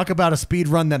 that's talk about a speed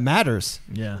run that matters.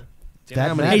 Yeah. That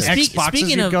how many matters. Hey, Xboxes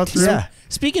speaking you of go through? Yeah.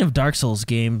 speaking of Dark Souls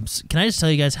games, can I just tell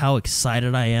you guys how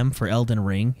excited I am for Elden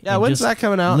Ring? Yeah, In when's just that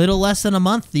coming out? Little less than a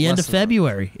month. The end Less of than a month.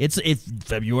 February. It's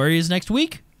February is next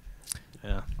week.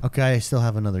 Yeah. Okay, I still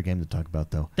have another game to talk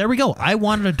about though. There we go. I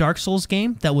wanted a Dark Souls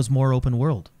game that was more open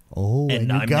world, Oh, and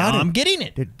you I'm, got now it. I'm getting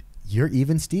it. Dude, you're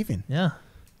even Steven. Yeah.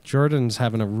 Jordan's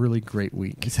having a really great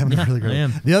week. He's having a really great. I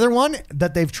am. The other one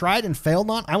that they've tried and failed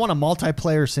on, I want a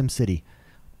multiplayer SimCity,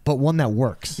 but one that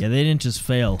works. Yeah, they didn't just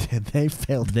fail. They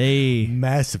failed They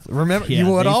massively. Remember, Yeah,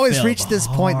 you would they always failed reach this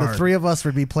point. The hard. three of us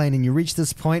would be playing, and you reach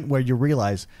this point where you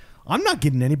realize I'm not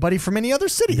getting anybody from any other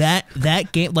city.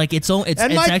 that game like it's and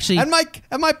actually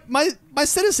my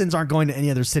citizens aren't going to any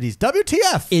other cities.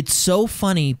 WTF? it's so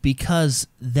funny because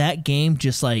that game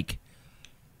just like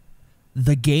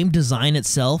the game design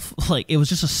itself, like it was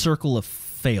just a circle of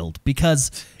failed because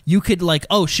you could like,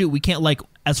 oh shoot, we can't like.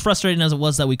 As frustrating as it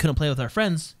was that we couldn't play with our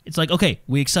friends, it's like, okay,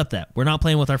 we accept that. We're not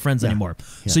playing with our friends anymore.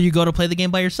 Yeah. So you go to play the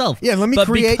game by yourself. Yeah, let me But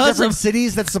create because different of-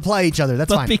 cities that supply each other. That's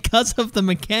But fine. because of the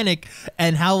mechanic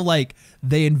and how like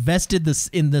they invested this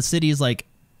in the cities like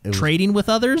was- trading with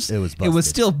others, it was it busted. was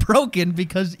still broken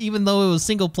because even though it was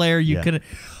single player, you Yeah. couldn't.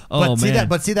 Oh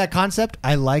man! See that concept?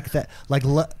 I like that. Like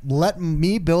let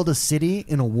me build a city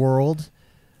in a world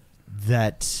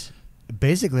that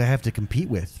basically I have to compete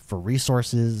with for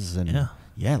resources and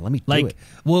let me do like, it.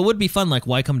 well, it would be fun. Like,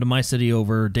 why come to my city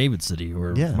over David's city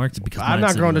or Yeah. Mark's? Because I'm my not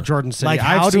city going to was- Jordan City. Like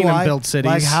how I've do seen I him build cities.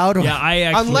 Like how do Yeah, I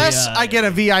actually, Unless I get a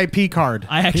VIP card.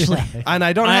 I actually, and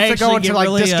I don't I have to go actually into get like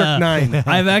really, District 9.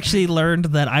 I've actually learned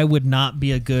that I would not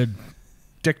be a good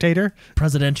Dictator?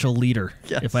 presidential leader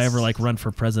Yes. if I ever like run for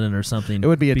president or something. It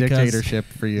would be a because- dictatorship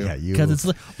for you. Yeah, you. Because it's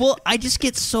like, well, I just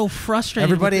get so frustrated.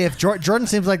 Everybody, with if Jordan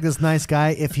seems like this nice guy,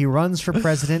 if he runs for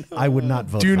president, I would not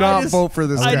vote. Do for not him. vote for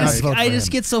this I I guy. just, vote I for just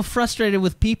him. get so frustrated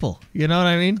with people. You know what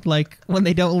I mean? Like when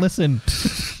they don't listen.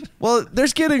 Well,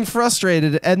 there's getting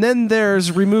frustrated, and then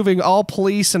there's removing all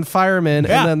police and firemen,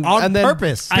 Yeah, and then on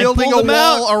purpose. I building a pulled them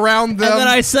wall out, around them, And then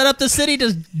I set up the city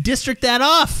to district that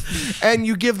off. and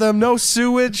you give them no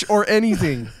sewage or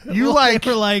anything. You Well, like,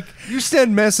 they were like, you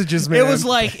send messages, man.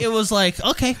 it was like,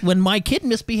 okay, when my kid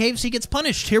misbehaves, he gets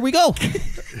punished. Here we go.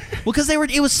 Well, because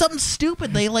it was something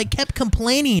stupid. They like kept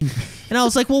complaining, and I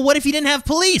was like, well, what if you didn't have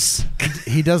police?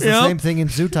 He does the You know? same thing in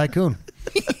Zoo Tycoon.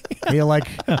 He like,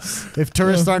 if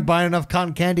tourists aren't buying enough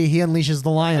cotton candy, he unleashes the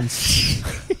lions.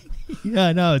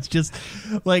 Yeah, no, it's just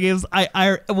like it was.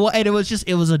 Well, and it was just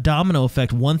it was a domino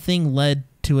effect. One thing led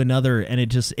to another, and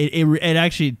it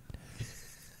actually.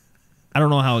 I don't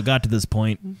know how it got to this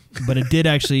point, but it did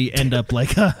actually end up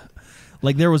like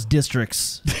there was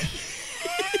districts.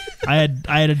 I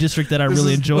had a district that I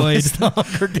really enjoyed.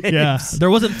 Yeah, there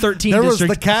wasn't 13 There was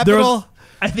districts. the capital.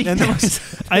 I think And there there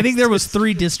was. I think there was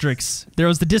 3 districts. There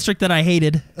was the district that I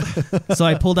hated, so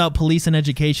I pulled out police and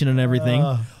education and everything.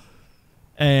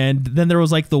 And then there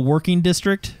was like the working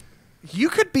district. You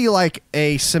could be like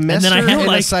a semester And then I had, in a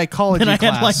like- psychology then I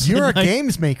had, class. like- You're a Nice.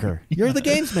 games maker. You're the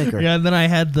games maker. Yeah, and then I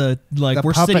had the like The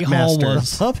where puppet City Hall master.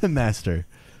 was. Puppet master.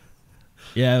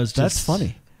 Yeah, it was just That's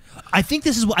funny. I think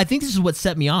this is what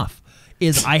set me off.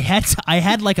 Is I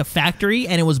had like a factory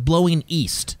and it was blowing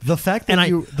east. The fact that And I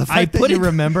you put it-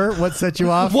 remember what set you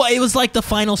off. Well, it was like the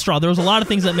final straw. There was a lot of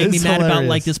things that made me It's mad about hilarious.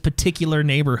 like this particular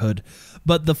neighborhood.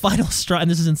 But the final straw, and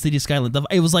this is in City Skyline,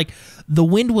 it was like the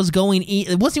wind was going,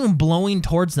 it wasn't even blowing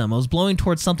towards them. It was blowing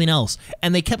towards something else.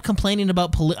 And they kept complaining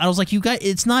about I was like, you guys,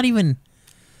 it's not even.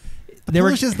 They were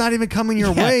Pollution's not even coming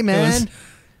your Yeah, way, it man. was-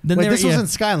 Then Wait, they were- this was yeah. in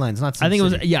Skylines, not. I think it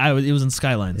was, SimCity. yeah, it was in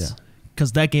Skylines. Yeah.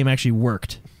 Because that game actually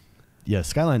worked. Yeah,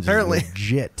 Skylines. Apparently. Is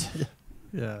legit.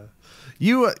 Yeah.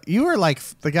 You were like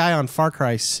the guy on Far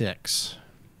Cry 6.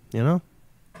 You know?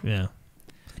 Yeah.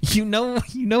 You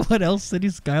know what else City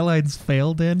Skylines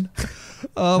failed in?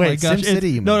 Oh my Wait, gosh!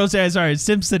 SimCity, you No, mean? sorry,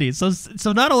 SimCity.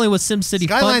 So not only was SimCity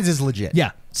Skylines fun, is legit.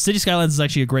 yeah, City Skylines is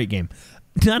actually a great game.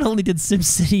 Not only did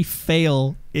SimCity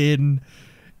fail in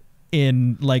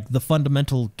like the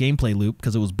fundamental gameplay loop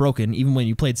because it was broken. Even when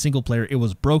you played single player, it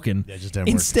was broken. Yeah, it just didn't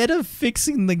work. Instead of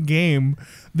fixing the game,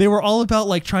 they were all about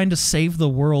like trying to save the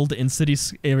world in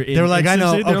cities. They were like, I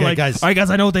know. Okay, guys. All right, guys,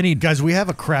 I know what they need. Guys, we have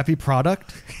a crappy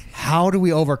product. How do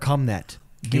we overcome that?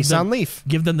 Give Nissan them- Leaf.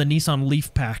 Give them the Nissan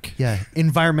Leaf pack. Yeah,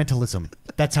 environmentalism.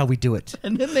 That's how we do it.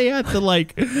 And then they had to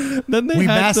like, then they We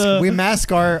had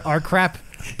mask our crap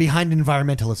behind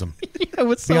environmentalism. it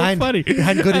was so behind- funny.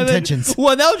 behind good And then- intentions.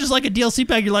 well, that was just like a DLC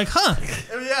pack. You're like, huh?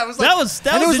 Yeah, it was That was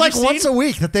and it was like interesting. once a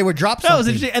week that they would drop something. That was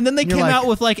interesting. And then they You're came like, out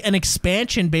with like an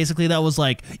expansion basically that was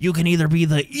like, you can either be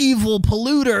the evil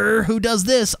polluter who does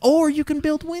this, or you can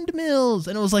build windmills.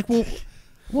 And it was like, well,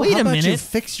 wait how a about you minute.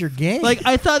 fix your game. Like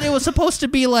I thought it was supposed to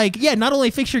be like, yeah, not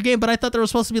only fix your game, but I thought there was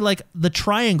supposed to be like the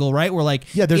triangle, right? Where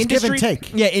like Yeah, there's give and industry,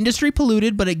 take. Yeah, industry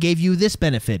polluted, but it gave you this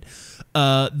benefit.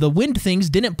 The wind things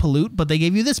didn't pollute, but they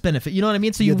gave you this benefit. You know what I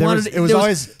mean? So you Yeah, there wanted was- it was there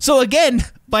always- so again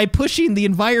by pushing the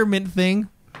environment thing,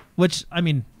 which I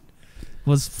mean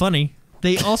was funny.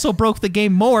 They also broke the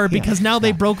game more because now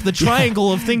they broke the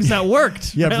triangle of things that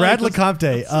worked. yeah, right? Brad Like,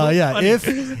 LeCompte. so Yeah,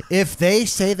 funny. if they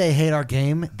say they hate our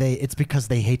game, it's because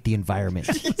they hate the environment.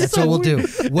 That's so what we'll do.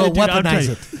 weird. We'll Dude, I'll tell weaponize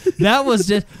you, it. That was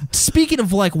just speaking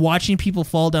of like watching people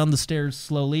fall down the stairs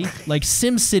slowly. Like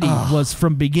SimCity was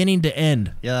from beginning to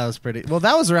end. Yeah, that was pretty. Well,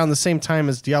 that was around the same time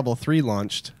as Diablo 3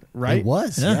 launched, right? It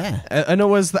was, Yeah. yeah. And it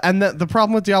was, the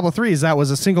problem with Diablo 3 is that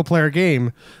was a single player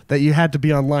game that you had to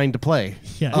be online to play,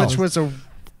 Yeah. which was a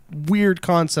weird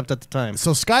concept at the time.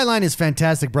 So Skyline is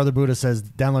fantastic. Brother Buddha says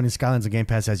downloading Skylines on Game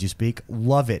Pass as you speak.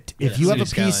 Love it. If you have a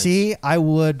City PC, I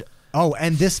would. Oh,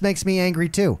 and this makes me angry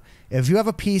too. If you have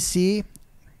a PC,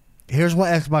 here's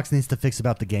what Xbox needs to fix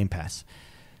about the Game Pass.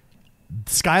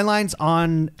 Skylines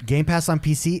on Game Pass on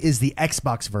PC is the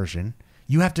Xbox version.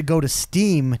 You have to go to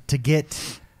Steam to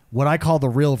get what I call the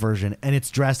real version, and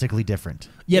it's drastically different.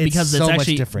 Yeah, because it's so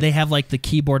actually much different. they have like the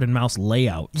keyboard and mouse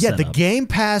layout. Yeah, set the up. Game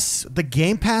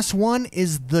Pass one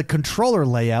is the controller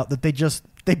layout that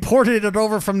they ported it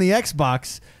over from the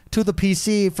Xbox to the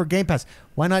PC for Game Pass.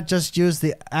 Why not just use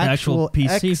the actual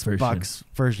PC Xbox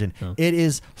version? Oh. It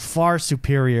is far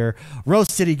superior.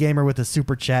 Rose City Gamer with a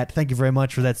super chat. Thank you very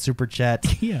much for that super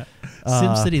chat. Yeah, SimCity,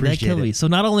 that appreciate killed me. it. So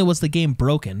not only was the game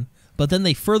broken, but then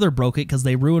they further broke it because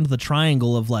they ruined the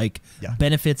triangle of like Yeah.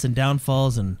 benefits and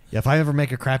downfalls and Yeah, if I ever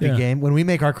make a crappy Yeah. game, when we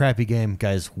make our crappy game,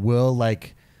 guys, we'll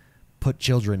like put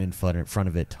children in front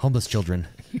of it, homeless children.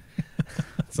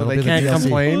 So That'll they be the can't DLC.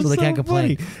 complain. So they so can't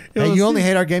complain. funny. Hey, you only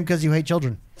hate our game because you hate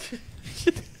children.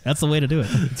 that's the way to do it.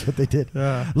 That's what they did.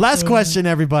 Last question,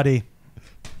 everybody.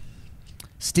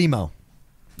 Steamo.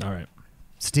 All right.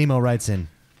 Steamo writes in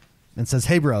and says,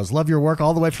 "Hey, bros, love your work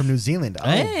all the way from New Zealand." Oh,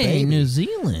 Hey, baby. New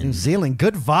Zealand. New Zealand,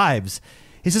 good vibes.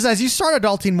 He says, as you start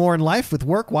adulting more in life with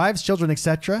work, wives, children,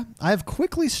 etc., I have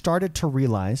quickly started to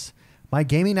realize my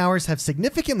gaming hours have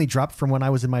significantly dropped from when I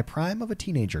was in my prime of a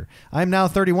teenager. I am now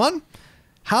 31.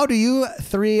 How do you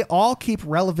three all keep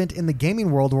relevant in the gaming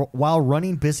world while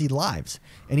running busy lives?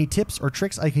 Any tips or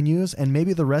tricks I can use and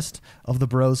maybe the rest of the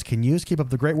bros can use? Keep up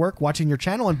the great work. Watching your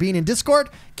channel and being in Discord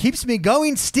keeps me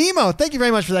going. Steamo, thank you very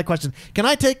much for that question. Can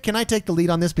I take the lead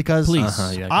on this? Because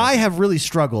Please. Yeah, I have really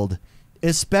struggled,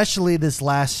 especially this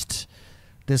last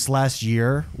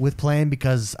year with playing,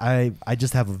 because I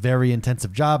just have a very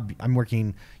intensive job. I'm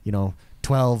working,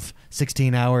 12,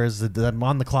 16 hours. I'm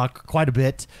on the clock quite a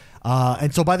bit.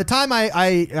 And so by the time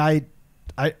I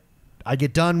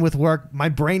get done with work, my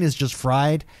brain is just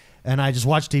fried, and I just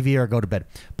watch TV or go to bed.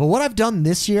 But what I've done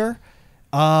this year,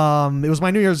 it was my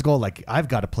New Year's goal. Like, I've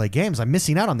got to play games. I'm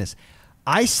missing out on this.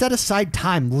 I set aside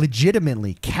time,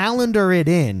 legitimately, calendar it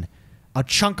in, a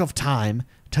chunk of time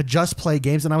to just play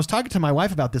games. And I was talking to my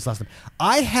wife about this last time.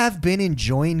 I have been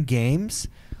enjoying games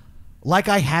like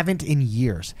I haven't in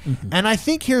years. Mm-hmm. And I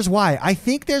think here's why. I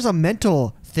think there's a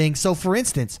mental thing. So, for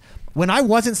instance, when I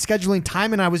wasn't scheduling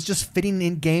time and I was just fitting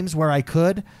in games where I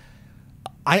could,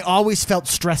 I always felt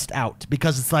stressed out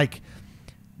because it's like,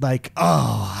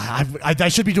 I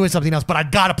should be doing something else, but I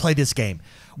got to play this game.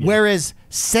 Yeah. Whereas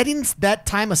setting that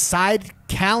time aside,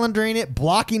 calendaring it,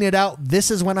 blocking it out,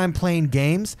 this is when I'm playing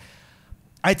games.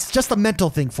 It's just a mental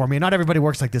thing for me. Not everybody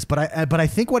works like this, but I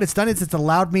think what it's done is it's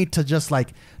allowed me to just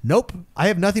like, nope, I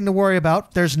have nothing to worry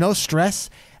about. There's no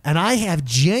stress, and I have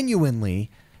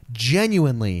genuinely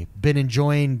been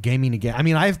enjoying gaming again. I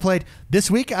mean, I've played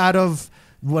this week out of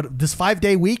this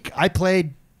 5-day week. I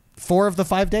played 4 of the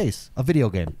 5 days of video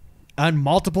game on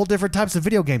multiple different types of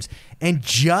video games, and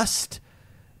just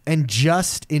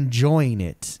enjoying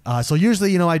it. So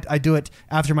usually, I do it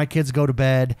after my kids go to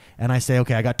bed, and I say,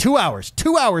 okay, I got 2 hours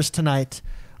tonight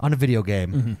on a video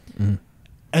game. Mm-hmm, mm-hmm.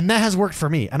 And that has worked for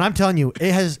me. And I'm telling you,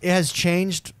 it has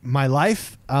changed my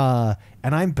life. And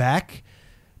I'm back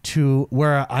to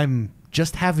where I'm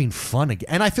just having fun again.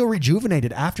 And I feel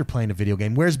rejuvenated after playing a video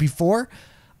game. Whereas before,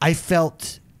 I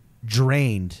felt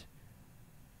drained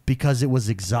because it was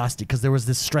exhausting, because there was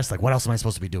this stress, like, what else am I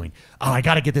supposed to be doing? Oh, I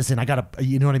got to get this in. I got to,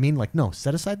 you know what I mean? Like, no,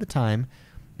 set aside the time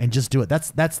and just do it.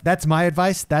 That's my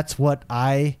advice. That's what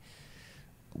I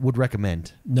would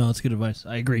recommend. No, it's good advice.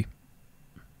 I agree.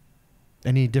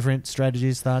 Any different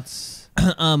strategies, thoughts?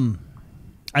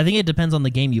 I think it depends on the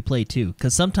game you play too,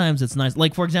 because sometimes it's nice.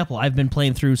 Like, for example, I've been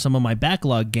playing through some of my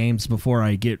backlog games before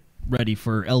I get ready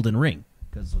for Elden Ring,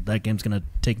 because that game's going to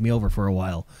take me over for a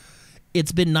while.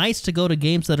 It's been nice to go to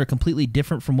games that are completely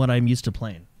different from what I'm used to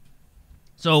playing.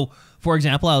 So, for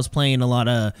example, I was playing a lot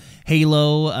of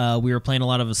Halo. We were playing a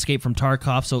lot of Escape from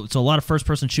Tarkov. So a lot of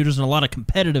first-person shooters and a lot of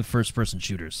competitive first-person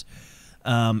shooters.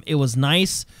 It was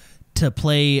nice to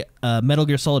play Metal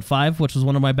Gear Solid 5, which was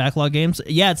one of my backlog games.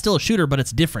 Yeah, it's still a shooter, but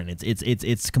it's different.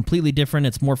 It's completely different.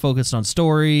 It's more focused on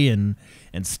story and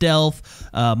stealth.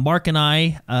 Mark and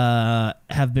I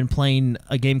have been playing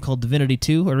a game called Divinity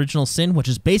 2: Original Sin, which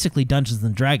is basically Dungeons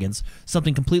and Dragons,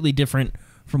 something completely different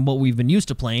from what we've been used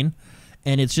to playing.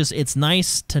 And it's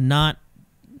nice to not,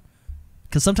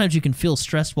 because sometimes you can feel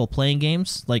stressed while playing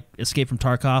games like Escape from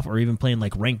Tarkov, or even playing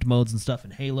like ranked modes and stuff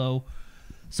in Halo.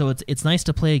 So it's nice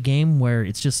to play a game where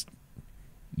it's just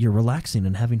you're relaxing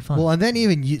and having fun. Well, and then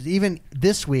even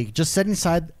this week, just setting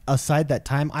aside that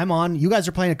time, I'm on. You guys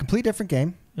are playing a completely different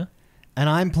game. Yeah. and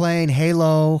I'm playing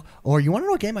Halo. Or you want to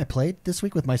know what game I played this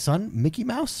week with my son? Mickey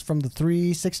Mouse from the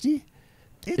 360.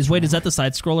 Is that the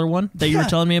side scroller one that you were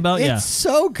telling me about? It's Yeah.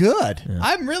 so good. Yeah.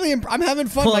 I'm having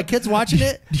fun. My kids watching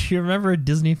it. Do you remember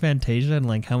Disney Fantasia and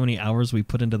like how many hours we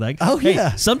put into that? Oh, Hey,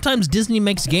 yeah. Sometimes Disney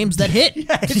makes games that hit.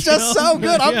 Yeah, it's You just know? so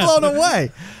good. I'm Yeah. blown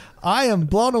away. I am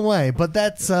blown away. But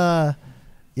that's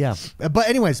yeah. But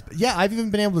anyways, yeah, I've even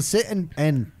been able to sit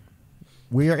and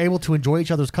we are able to enjoy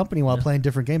each other's company while playing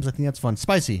different games. I think that's fun.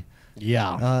 Spicy.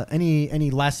 Yeah.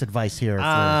 Any last advice here? For,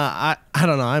 I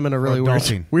don't know. I'm in a really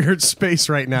adulting. weird space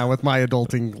right now with my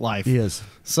adulting life. he is.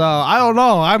 So I don't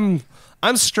know.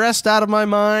 I'm stressed out of my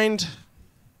mind.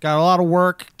 Got a lot of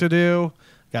work to do.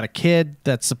 Got a kid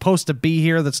that's supposed to be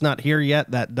here that's not here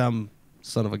yet. That dumb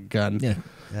son of a gun.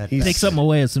 Yeah. He's- Take something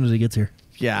away as soon as he gets here.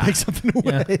 Yeah. Take something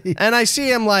away. And I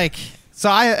see him like. So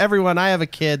I have a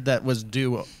kid that was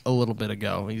due a little bit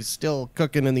ago. He's still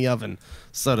cooking in the oven,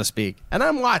 so to speak. And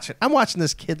I'm watching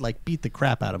this kid like beat the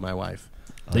crap out of my wife.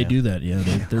 They do that. Yeah,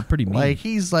 they're pretty mean. Like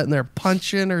he's letting her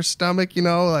punch in her stomach,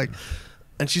 like,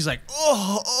 and she's like,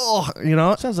 oh,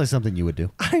 Sounds like something you would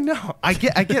do. I know. I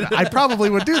get it. I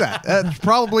probably would do that. That's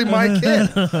probably my kid.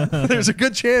 There's a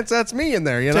good chance that's me in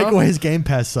there, Take away his Game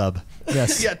Pass sub.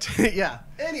 Yes. Yeah.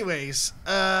 Anyways,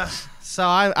 so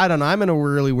I don't know. I'm in a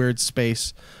really weird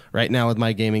space right now with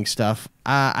my gaming stuff.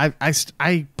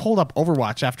 I pulled up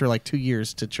Overwatch after like 2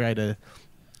 years to try to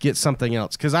get something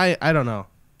else because I don't know.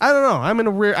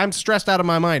 I'm stressed out of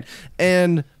my mind,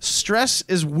 and stress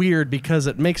is weird because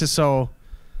it makes it so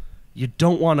you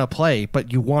don't want to play,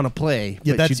 but you want to play.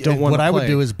 Yeah, but that's you don't want to what play. I would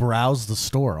do is browse the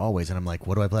store always, and I'm like,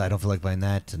 what do I play? I don't feel like buying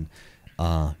that, and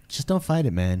just don't fight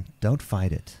it, man. Don't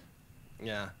fight it.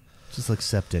 Yeah. Just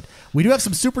accept it. We do have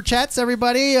some super chats,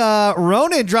 everybody.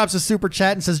 Ronan drops a super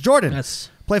chat and says, Jordan, Yes.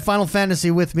 play Final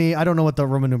Fantasy with me. I don't know what the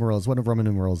Roman numeral is. What Roman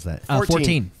numeral is that?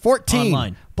 14. 14.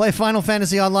 Online. Play Final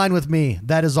Fantasy online with me.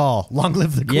 That is all. Long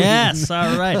live the queen. Yes,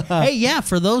 all right. Hey, yeah,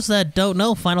 for those that don't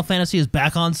know, Final Fantasy is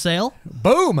back on sale.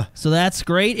 Boom. So that's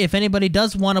great. If anybody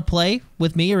does want to play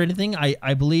with me or anything,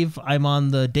 I believe I'm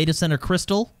on the Data Center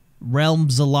Crystal, Realm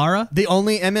Zalara. The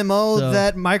only MMO So-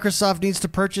 that Microsoft needs to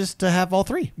purchase to have all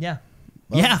three. Yeah.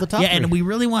 Well, Yeah, the top yeah, and three. we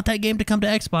really want that game to come to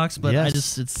Xbox, but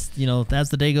Yes. it's as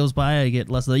the day goes by, I get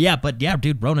less of the, but yeah,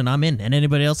 dude, Ronan, I'm in, and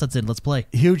anybody else that's in, let's play.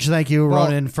 Huge thank you,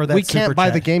 Ronan, for that We super can't buy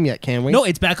chat. the game yet, can we? No,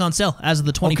 it's back on sale as of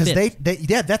the 25th. Because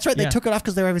yeah, that's right. They Yeah. took it off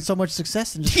because they were having so much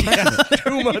success and just pressing it.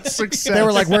 Too much success. They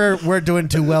were like, we're doing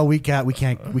too well. We can't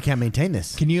maintain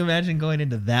this. Can you imagine going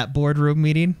into that boardroom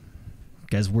meeting?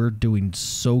 Guys, we're doing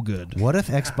so good. What if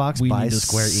Xbox We need buys to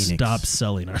Square Enix? stop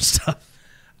selling our stuff.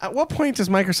 At what point does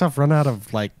Microsoft run out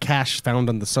of like cash found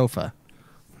on the sofa?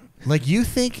 Like you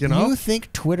think know?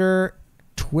 Twitter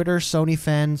Sony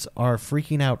fans are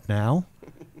freaking out now?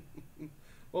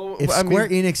 Well, If Square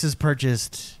Enix is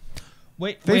purchased,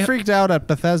 they freaked out at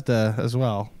Bethesda as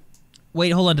well.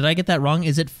 Wait, hold on. Did I get that wrong?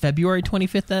 Is it February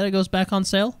 25th that it goes back on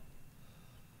sale?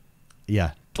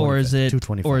 yeah, Or is it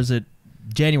 225. or is it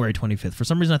January 25th? For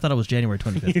some reason I thought it was January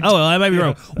 25th. Oh, well, I might be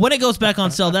wrong. When it goes back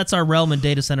on sale, that's our Realm and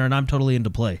Data Center, and I'm totally into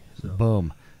play.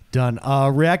 Boom. Done.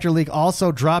 Reactor League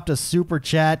also dropped a super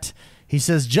chat. He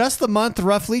says, just the month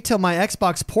roughly till my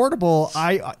Xbox Portable,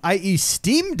 i.e.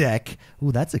 Steam Deck.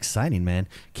 Ooh, that's exciting, man.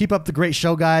 Keep up the great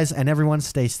show, guys, and everyone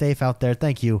stay safe out there.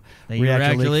 Thank you, Thank you,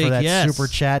 Reactor for League. that Yes. super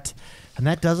chat. And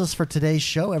that does us for today's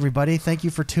show, everybody. Thank you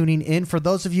for tuning in. For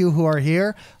those of you who are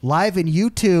here live in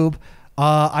YouTube,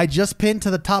 I just pinned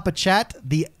to the top of chat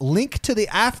the link to the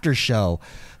after show.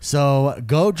 So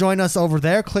go join us over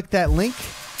there. Click that link,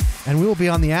 and we will be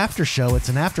on the after show. It's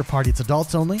an after party. It's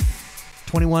adults only,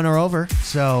 21 or over.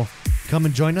 So come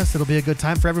and join us. It'll be a good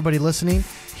time for everybody listening.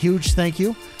 Huge thank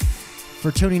you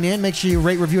for tuning in. Make sure you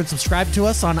rate, review, and subscribe to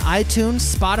us on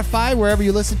iTunes, Spotify, wherever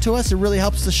you listen to us. It really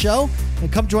helps the show.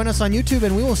 And come join us on YouTube,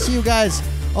 and we will see you guys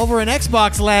over in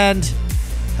Xbox land.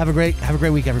 Have a great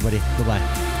week, everybody. Goodbye.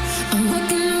 I'm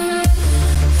walking